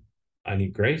 I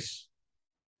need grace,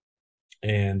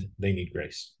 and they need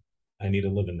grace. I need to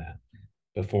live in that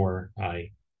before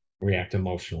I react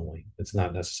emotionally. It's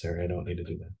not necessary. I don't need to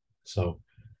do that. So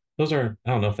those are, I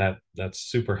don't know if that's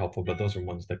super helpful, but those are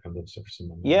ones that come to the surface in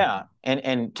my mind. Yeah,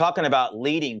 and talking about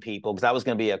leading people, because that was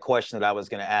going to be a question that I was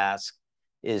going to ask,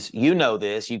 is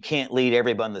this, you can't lead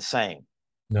everyone the same,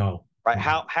 No. right?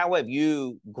 Mm-mm. How have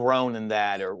you grown in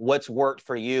that, or what's worked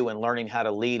for you in learning how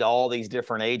to lead all these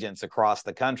different agents across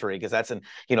the country? Because that's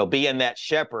being that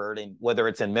shepherd, and whether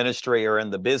it's in ministry or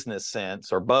in the business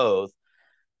sense or both,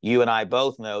 you and I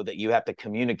both know that you have to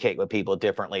communicate with people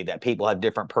differently, that people have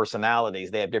different personalities,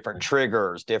 they have different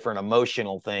triggers, different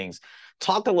emotional things.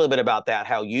 Talk a little bit about that,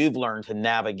 how you've learned to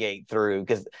navigate through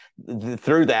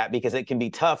that, because it can be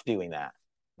tough doing that.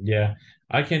 Yeah,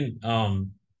 I can,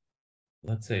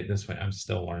 let's say it this way, I'm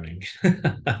still learning.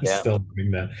 I'm Yeah, still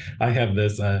learning that. I have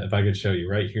this, if I could show you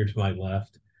right here to my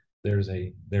left, there's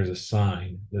a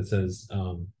sign that says,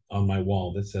 on my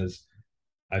wall that says,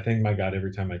 I thank my God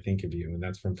every time I think of you. And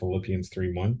that's from Philippians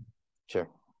 3:1. sure.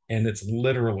 And it's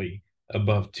literally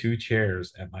above two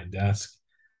chairs at my desk.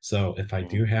 So if I Mhm.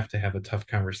 do have to have a tough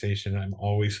conversation, I'm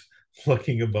always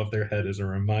looking above their head as a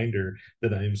reminder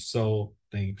that I am so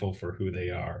thankful for who they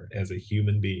are as a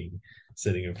human being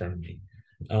sitting in front of me.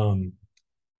 Um,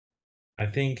 I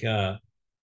think,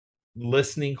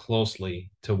 listening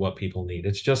closely to what people need.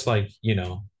 It's just like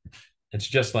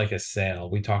a sale.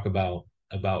 We talk about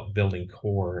building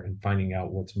core and finding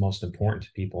out what's most important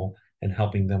to people and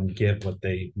helping them get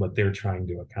what they're trying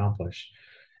to accomplish.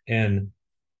 And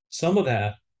some of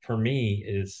that for me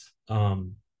is,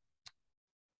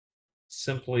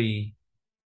 simply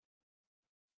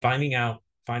finding out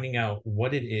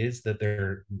what it is that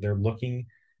they're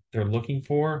looking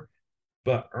for,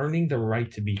 but earning the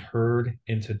right to be heard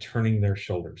into turning their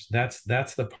shoulders. That's the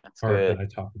That's part that good. I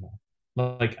talk about.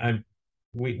 Like,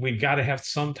 we've got to have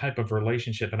some type of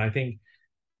relationship. And I think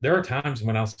there are times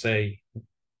when I'll say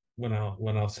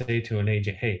to an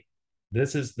agent, hey,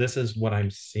 this is what I'm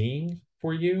seeing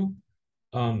for you.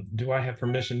 Do I have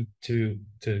permission to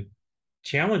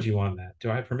challenge you on that?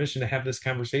 Do I have permission to have this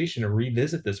conversation or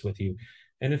revisit this with you?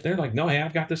 And if they're like, no, hey,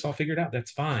 I've got this all figured out, that's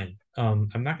fine. I'm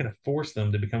not going to force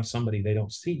them to become somebody they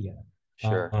don't see yet.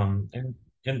 Sure.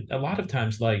 And a lot of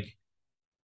times, like,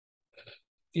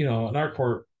 in our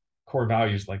core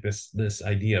values, like this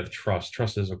idea of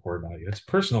trust is a core value. It's a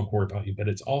personal core value, but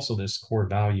it's also this core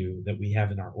value that we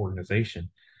have in our organization,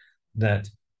 that,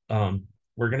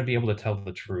 we're going to be able to tell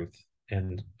the truth.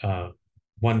 And,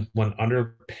 one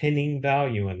underpinning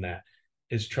value in that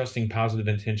is trusting positive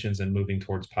intentions and moving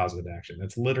towards positive action.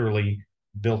 That's literally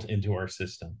built into our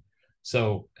system.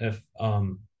 So if,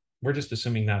 we're just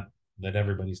assuming not that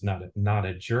everybody's not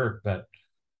a jerk, but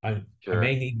I Sure.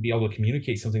 may need to be able to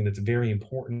communicate something that's very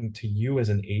important to you as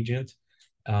an agent.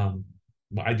 Um,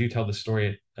 I do tell the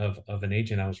story of an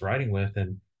agent I was riding with,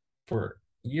 and for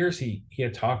years he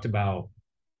had talked about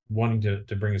wanting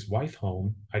to bring his wife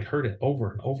home. I'd heard it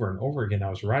over and over and over again. I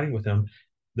was riding with him.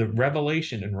 The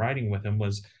revelation in riding with him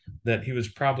was that he was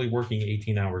probably working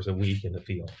 18 hours a week in the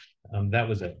field. That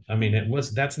was it. I mean,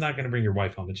 that's not going to bring your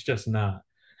wife home. It's just not.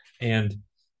 And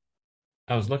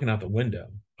I was looking out the window.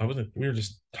 We were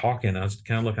just talking. I was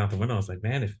kind of looking out the window. I was like,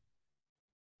 man, if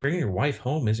bringing your wife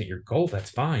home isn't your goal, that's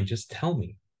fine. Just tell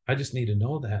me. I just need to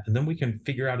know that. And then we can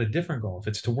figure out a different goal. If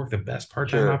it's to work the best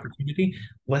part-time Sure. opportunity,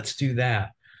 let's do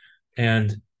that.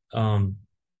 And, um,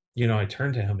 I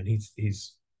turned to him, and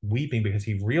he's weeping because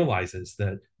he realizes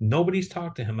that nobody's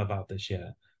talked to him about this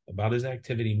yet, about his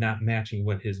activity not matching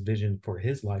what his vision for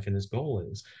his life and his goal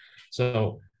is.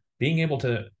 So being able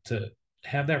to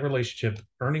have that relationship,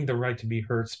 earning the right to be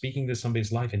heard, speaking to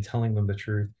somebody's life and telling them the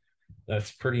truth,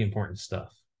 that's pretty important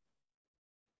stuff.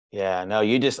 Yeah, no,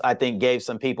 you just, I think, gave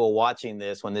some people watching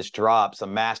this when this drops a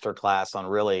master class on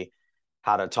really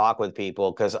how to talk with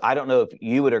people. Because I don't know if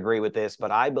you would agree with this,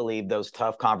 but I believe those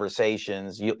tough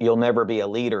conversations, you'll never be a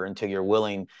leader until you're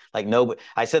willing. Like, no,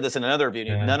 I said this in another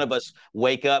video. Yeah. None of us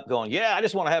wake up going, yeah, I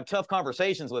just want to have tough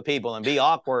conversations with people and be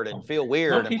awkward and feel Some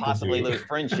weird and people possibly do. lose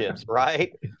friendships,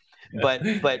 right? But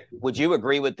would you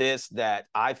agree with this, that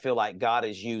I feel like God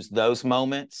has used those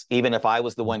moments, even if I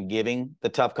was the one giving the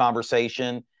tough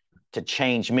conversation, to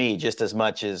change me just as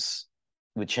much as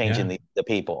with changing Yeah, the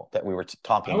people that we were I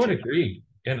talking would to? agree.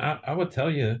 And I would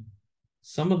tell you,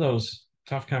 some of those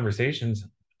tough conversations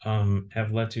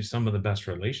have led to some of the best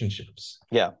relationships.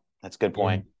 Yeah, that's a good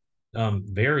point. And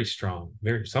very strong.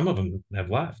 Very some of them have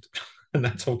left, and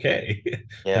that's okay.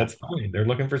 Yeah, That's fine. They're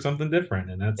looking for something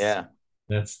different, and yeah,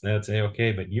 that's a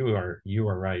okay. But you are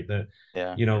right that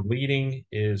yeah. leading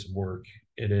is work.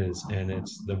 It is, and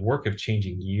it's the work of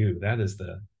changing you. That is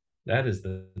the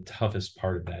toughest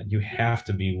part of that. You have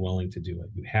to be willing to do it.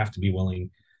 You have to be willing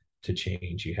to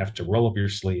change. You have to roll up your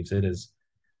sleeves. It is,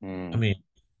 I Mm, mean,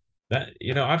 that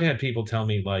I've had people tell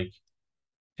me like,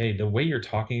 hey, the way you're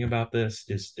talking about this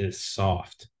is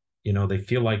soft. They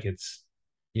feel like it's,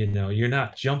 you're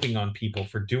not jumping on people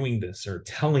for doing this or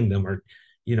telling them or,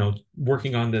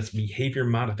 working on this behavior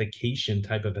modification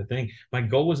type of a thing. My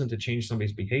goal wasn't to change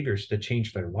somebody's behaviors, to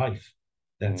change their life.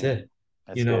 That's mm, it.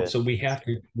 that's good. So we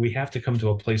have to come to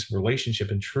a place of relationship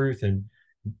and truth and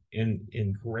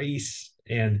in grace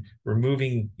and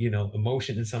removing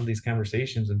emotion in some of these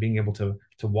conversations and being able to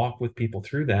walk with people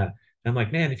through that. I'm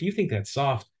like, man, if you think that's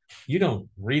soft, you don't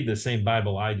read the same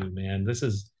Bible I do, man. This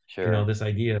is Sure. this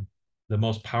idea of the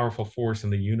most powerful force in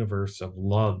the universe of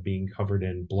love being covered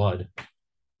in blood,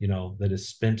 that is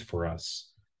spent for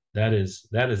us. That is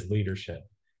leadership.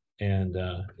 And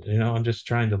I'm just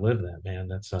trying to live that, man.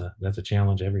 That's a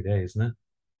challenge every day, isn't it?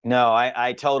 No,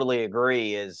 I totally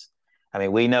agree. I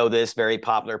mean, we know this very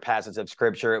popular passage of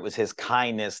scripture. It was his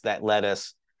kindness that led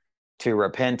us to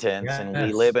repentance. And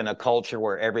we live Yes. in a culture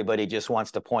where everybody just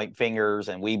wants to point fingers,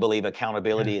 and we believe Yeah.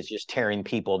 accountability is just tearing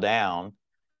people down.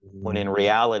 When in Mm,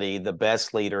 reality, the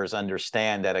best leaders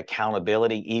understand that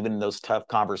accountability, even in those tough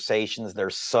conversations,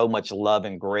 there's so much love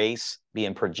and grace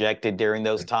being projected during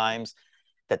those times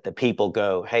that the people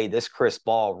go, hey, this Chris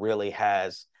Ball really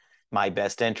has my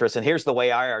best interest. And here's the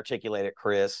way I articulate it,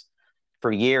 Chris.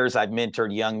 For years, I've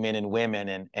mentored young men and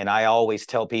women, and I always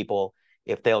tell people,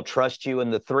 if they'll trust you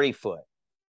in the 3 foot,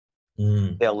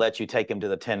 mm. they'll let you take them to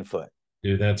the 10 foot.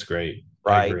 Dude, that's great. I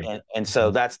Right. agree. And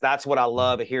so that's what I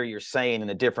love to hear you're saying in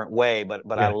a different way. But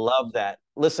I Yeah. love that.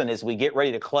 Listen, as we get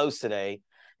ready to close today,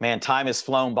 man, time has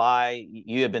flown by.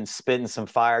 You have been spitting some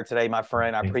fire today, my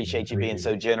friend. I Thanks, man. appreciate you being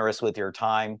Appreciate it. so generous with your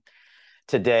time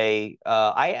today.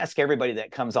 I ask everybody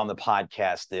that comes on the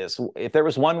podcast this: if there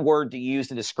was one word to use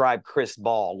to describe Chris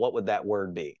Ball, what would that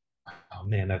word be? Oh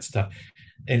man, that's tough.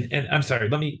 And I'm sorry.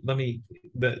 Let me.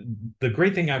 The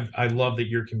great thing I love that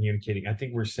you're communicating. I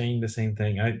think we're saying the same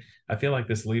thing. I feel like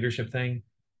this leadership thing.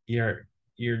 You're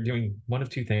doing one of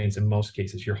two things in most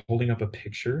cases. You're holding up a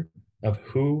picture of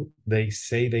who they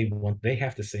say they want. They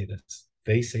have to say this.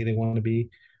 They say they want to be,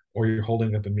 or you're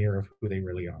holding up a mirror of who they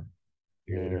really are.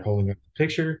 You're Mm. holding up the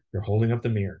picture. You're holding up the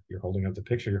mirror. You're holding up the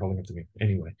picture. You're holding up the mirror.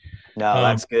 Anyway, No, um,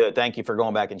 that's good. Thank you for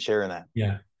going back and sharing that.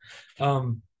 yeah.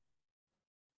 Um,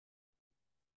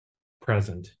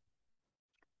 Present.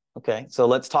 Okay, so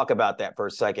let's talk about that for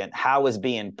a second. How is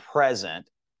being present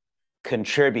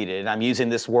contributed, and I'm using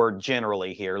this word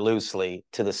generally here loosely,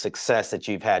 to the success that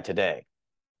you've had today?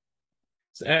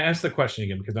 So ask the question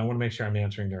again because I want to make sure I'm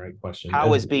answering the right question.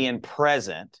 How is being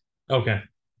present Okay.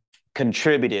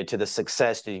 contributed to the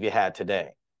success that you've had today?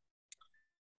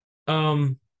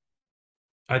 Um,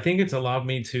 I think it's allowed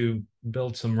me to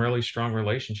build some really strong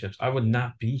relationships. I would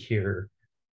not be here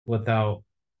without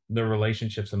the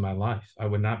relationships in my life. I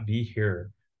would not be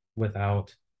here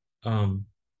without um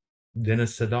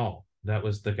Dennis Sedal. That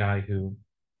was the guy who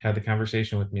had the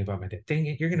conversation with me about my dad. Dang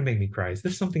it, you're gonna make me cry. Is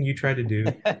this something you try to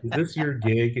do? Is this your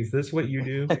gig? Is this what you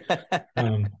do?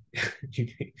 Um,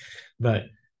 but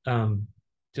um,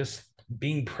 just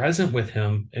being present with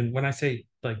him, and when I say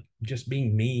like just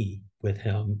being me with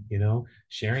him,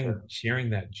 sharing Sure. sharing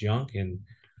that junk and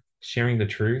sharing the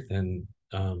truth and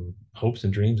hopes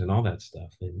and dreams and all that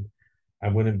stuff. And I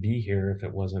wouldn't be here if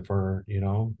it wasn't for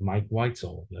Mike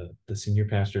Weitzel, the senior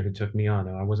pastor who took me on.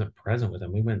 And I wasn't present with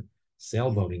him. We went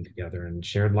sailboating together and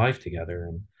shared life together.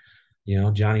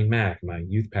 And Johnny Mack, my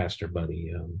youth pastor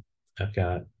buddy. I've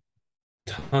got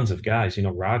tons of guys,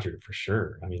 Roger for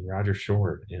sure. I mean, Roger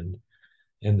Short,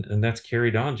 and that's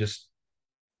carried on, just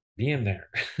being there,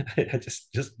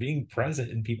 just being present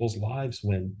in people's lives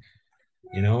when,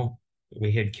 you know,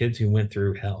 we had kids who went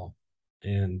through hell,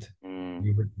 and Mm,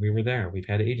 we were there. We've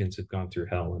had agents who've gone through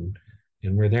hell,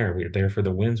 and we're there. We're there for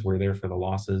the wins. We're there for the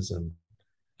losses. And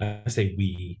I say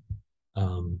we,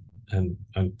 um, and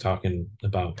I'm talking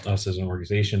about us as an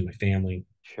organization, my family,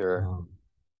 sure. um,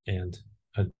 and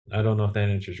I don't know if that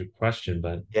answers your question,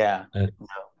 but Yeah. it,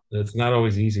 it's not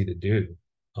always easy to do.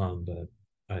 But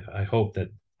I hope that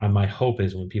my hope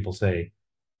is when people say,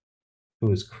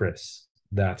 "Who is Chris?"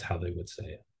 That's how they would say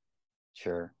it.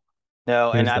 Sure.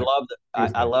 No, and Who's there?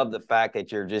 Who's I there? love the fact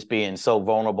that you're just being so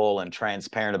vulnerable and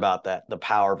transparent about that, the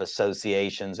power of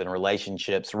associations and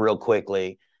relationships. Real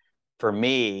quickly, for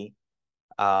me,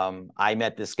 I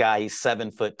met this guy. He's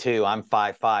 7'2". I'm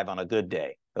 5'5" on a good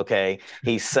day. Okay,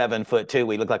 he's 7'2".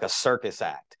 We look like a circus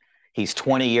act. He's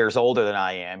 20 years older than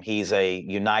I am. He's a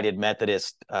United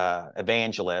Methodist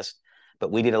evangelist,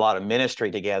 but we did a lot of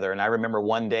ministry together. And I remember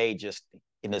one day, just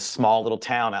in this small little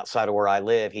town outside of where I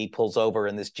live, he pulls over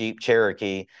in this Jeep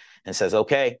Cherokee and says,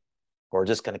 "Okay, we're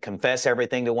just going to confess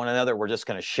everything to one another. We're just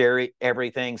going to share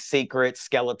everything, secrets,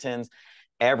 skeletons,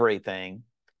 everything."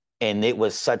 And it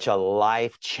was such a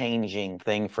life-changing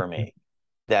thing for me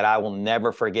that I will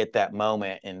never forget that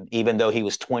moment. And even though he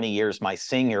was 20 years my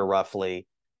senior, roughly,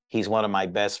 he's one of my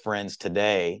best friends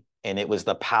today. And it was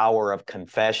the power of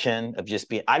confession, of just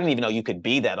being, I didn't even know you could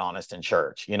be that honest in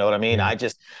church. You know what I mean? Yeah,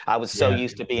 I was so yeah,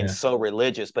 used to being yeah. so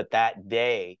religious, but that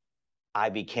day I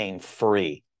became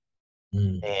free.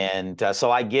 Mm, And so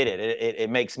I get it. It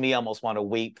makes me almost want to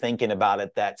weep thinking about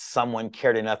it, that someone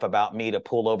cared enough about me to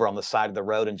pull over on the side of the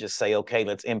road and just say, "Okay,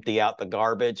 let's empty out the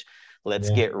garbage. Let's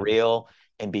yeah, get real."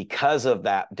 And because of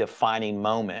that defining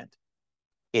moment,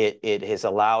 it has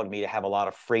allowed me to have a lot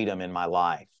of freedom in my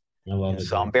life. I love And it,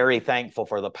 so I'm dude. very thankful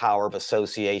for the power of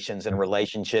associations and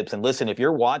relationships. And listen, if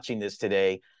you're watching this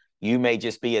today, you may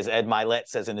just be, as Ed Milet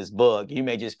says in his book, you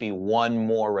may just be one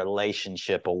more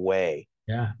relationship away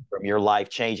Yeah. from your life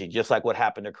changing, just like what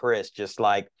happened to Chris, just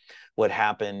like what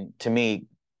happened to me.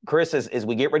 Chris, as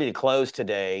we get ready to close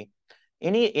today,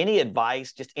 any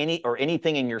advice, just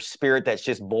anything in your spirit that's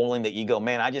just boiling that you go,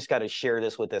 "Man, I just got to share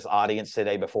this with this audience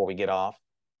today before we get off"?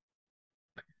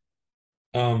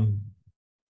 Um,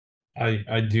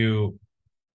 I do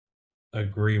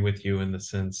agree with you in the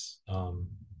sense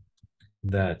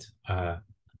that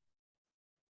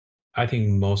I think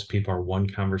most people are one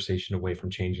conversation away from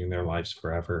changing their lives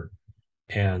forever,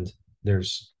 and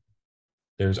there's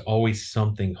there's always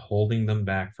something holding them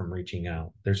back from reaching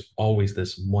out. There's always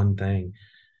this one thing,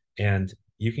 and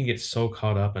you can get so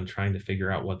caught up in trying to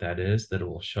figure out what that is that it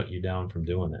will shut you down from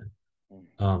doing it.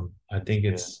 I That's think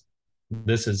good.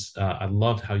 this is, I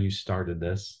loved how you started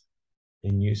this,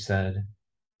 and you said,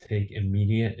 take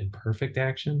immediate and perfect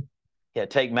action. Yeah,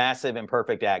 take massive and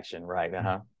perfect action. Right.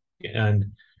 Uh-huh. And,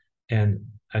 and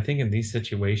I think in these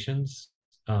situations,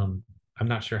 um, I'm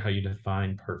not sure how you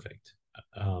define perfect.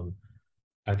 Um,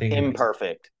 I think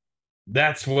Imperfect.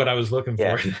 that's what I was looking for.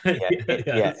 Yes. Yeah. Yeah.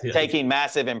 Yes, yes. Taking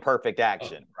massive and perfect Oh,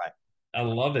 action. Right. I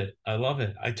love it. I love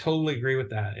it. I totally agree with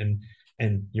that.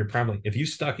 And you're probably, if you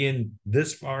stuck in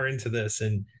this far into this,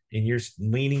 and you're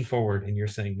leaning forward and you're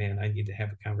saying, "Man, I need to have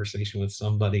a conversation with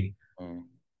somebody," Mm.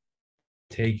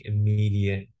 take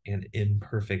immediate and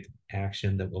imperfect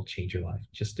action that will change your life.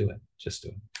 Just do it. Just do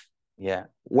it. Yeah.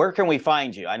 Where can we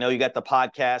find you? I know you got the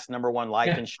podcast, number one life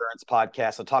Yeah. insurance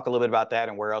podcast. So talk a little bit about that,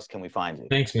 and where else can we find you?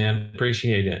 Thanks, man.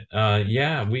 Appreciate it.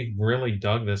 Yeah, we really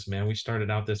dug this, man. We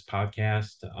started out this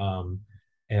podcast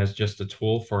as just a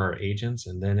tool for our agents,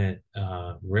 and then it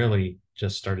really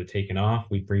just started taking off.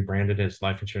 We rebranded it as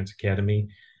Life Insurance Academy,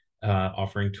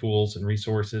 offering tools and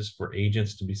resources for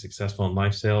agents to be successful in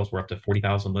life sales. We're up to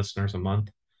 40,000 listeners a month.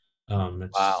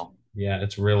 It's Wow. Yeah,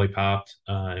 it's really popped,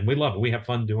 and we love it. We have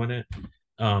fun doing it.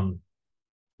 Um,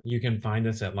 you can find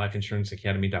us at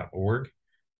lifeinsuranceacademy.org.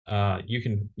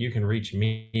 You can reach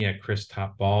me at Chris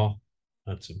Topball.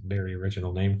 That's a very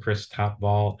original name, Chris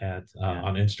Topball at Yeah.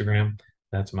 on Instagram.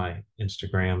 That's my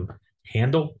Instagram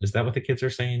handle. Is that what the kids are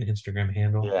saying? Instagram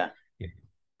handle? Yeah. Yeah.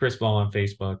 Chris Ball on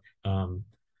Facebook.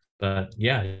 But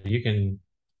yeah, you can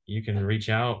reach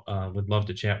out. Would love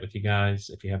to chat with you guys.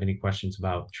 If you have any questions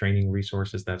about training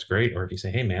resources, that's great. Or if you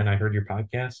say, "Hey man, I heard your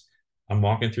podcast. I'm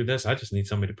walking through this. I just need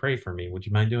somebody to pray for me. Would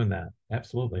you mind doing that?"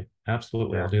 Absolutely.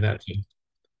 Absolutely. I'll Sure. do that too.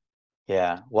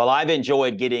 Yeah. Well, I've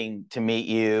enjoyed getting to meet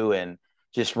you, and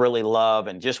just really love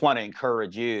and just want to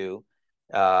encourage you.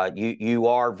 You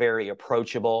are very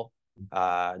approachable.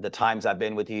 The times I've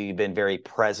been with you, you've been very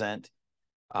present.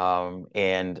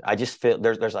 And I just feel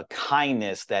there's a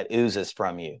kindness that oozes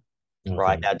from you. Oh,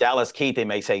 Right thank now, Dallas Keith, they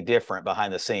may say different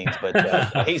behind the scenes,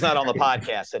 but he's not on the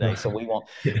podcast today, so we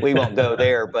won't go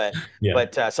there.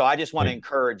 Yeah. So I just want to Yeah.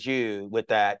 encourage you with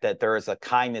that there is a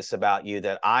kindness about you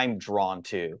that I'm drawn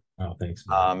to. Oh, thanks,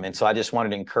 man. And so I just wanted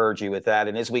to encourage you with that.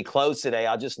 And as we close today,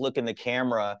 I'll just look in the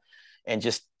camera and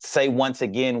just say once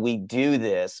again, we do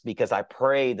this because I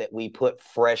pray that we put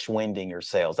fresh wind in your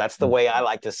sails. That's the way I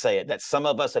like to say it, that some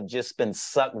of us have just been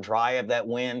sucked dry of that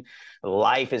wind.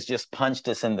 Life has just punched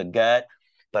us in the gut.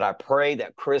 But I pray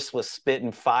that Chris was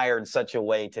spitting fire in such a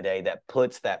way today that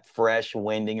puts that fresh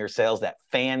wind in your sails, that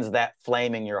fans that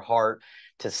flame in your heart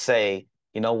to say,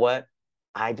 you know what?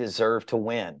 I deserve to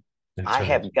win. That's I right.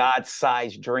 have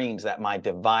God-sized dreams that my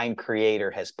divine creator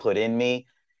has put in me.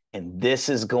 And this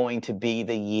is going to be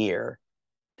the year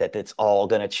that it's all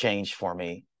going to change for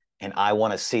me. And I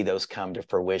want to see those come to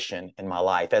fruition in my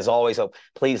life. As always,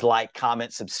 please like,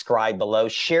 comment, subscribe below.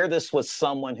 Share this with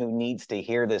someone who needs to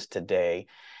hear this today.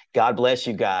 God bless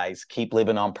you guys. Keep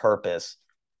living on purpose,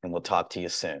 and we'll talk to you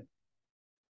soon.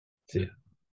 See ya.